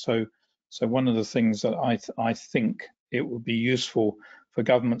implementation. So one of the things that I think it would be useful for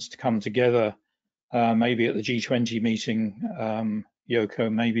governments to come together, maybe at the G20 meeting, Joko,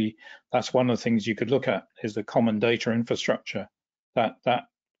 maybe that's one of the things you could look at, is the common data infrastructure that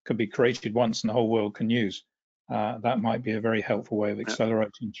could be created once and the whole world can use. That might be a very helpful way of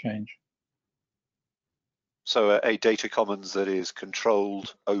accelerating change. So a data commons that is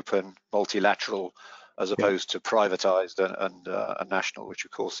controlled, open, multilateral, as opposed to privatized and national, which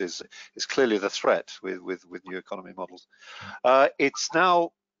of course is clearly the threat with new economy models. It's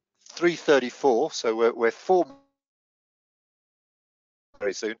now 3:34, so we're 4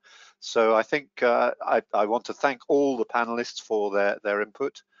 very soon. So I think I want to thank all the panelists for their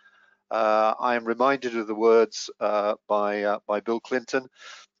input. I am reminded of the words by Bill Clinton,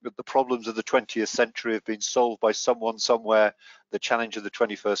 that the problems of the 20th century have been solved by someone somewhere. The challenge of the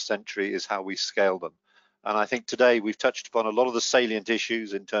 21st century is how we scale them. And I think today we've touched upon a lot of the salient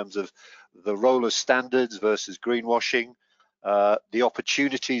issues in terms of the role of standards versus greenwashing, the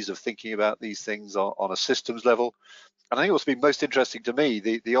opportunities of thinking about these things on a systems level. And I think what's been most interesting to me,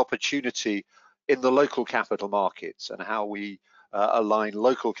 the opportunity in the local capital markets and how we align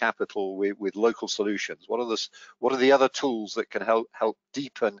local capital with local solutions? What are the other tools that can help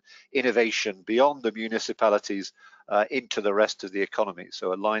deepen innovation beyond the municipalities into the rest of the economy?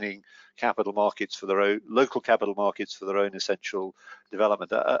 So aligning capital markets for their own local capital markets for their own essential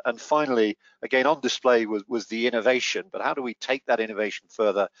development. And finally, again on display was the innovation, but how do we take that innovation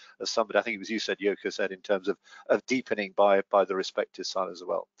further, as somebody, I think it was you said, Joko said, in terms of deepening by the respective side as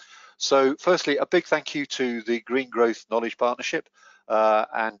well. So firstly, a big thank you to the Green Growth Knowledge Partnership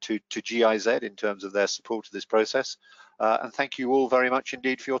and to GIZ in terms of their support of this process. And thank you all very much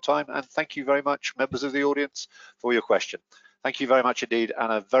indeed for your time, and thank you very much, members of the audience, for your question. Thank you very much indeed,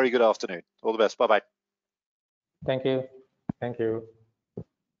 and a very good afternoon. All the best. Bye-bye. Thank you. Thank you.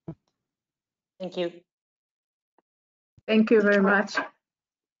 Thank you. Thank you very much.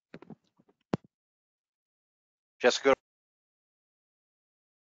 Jessica.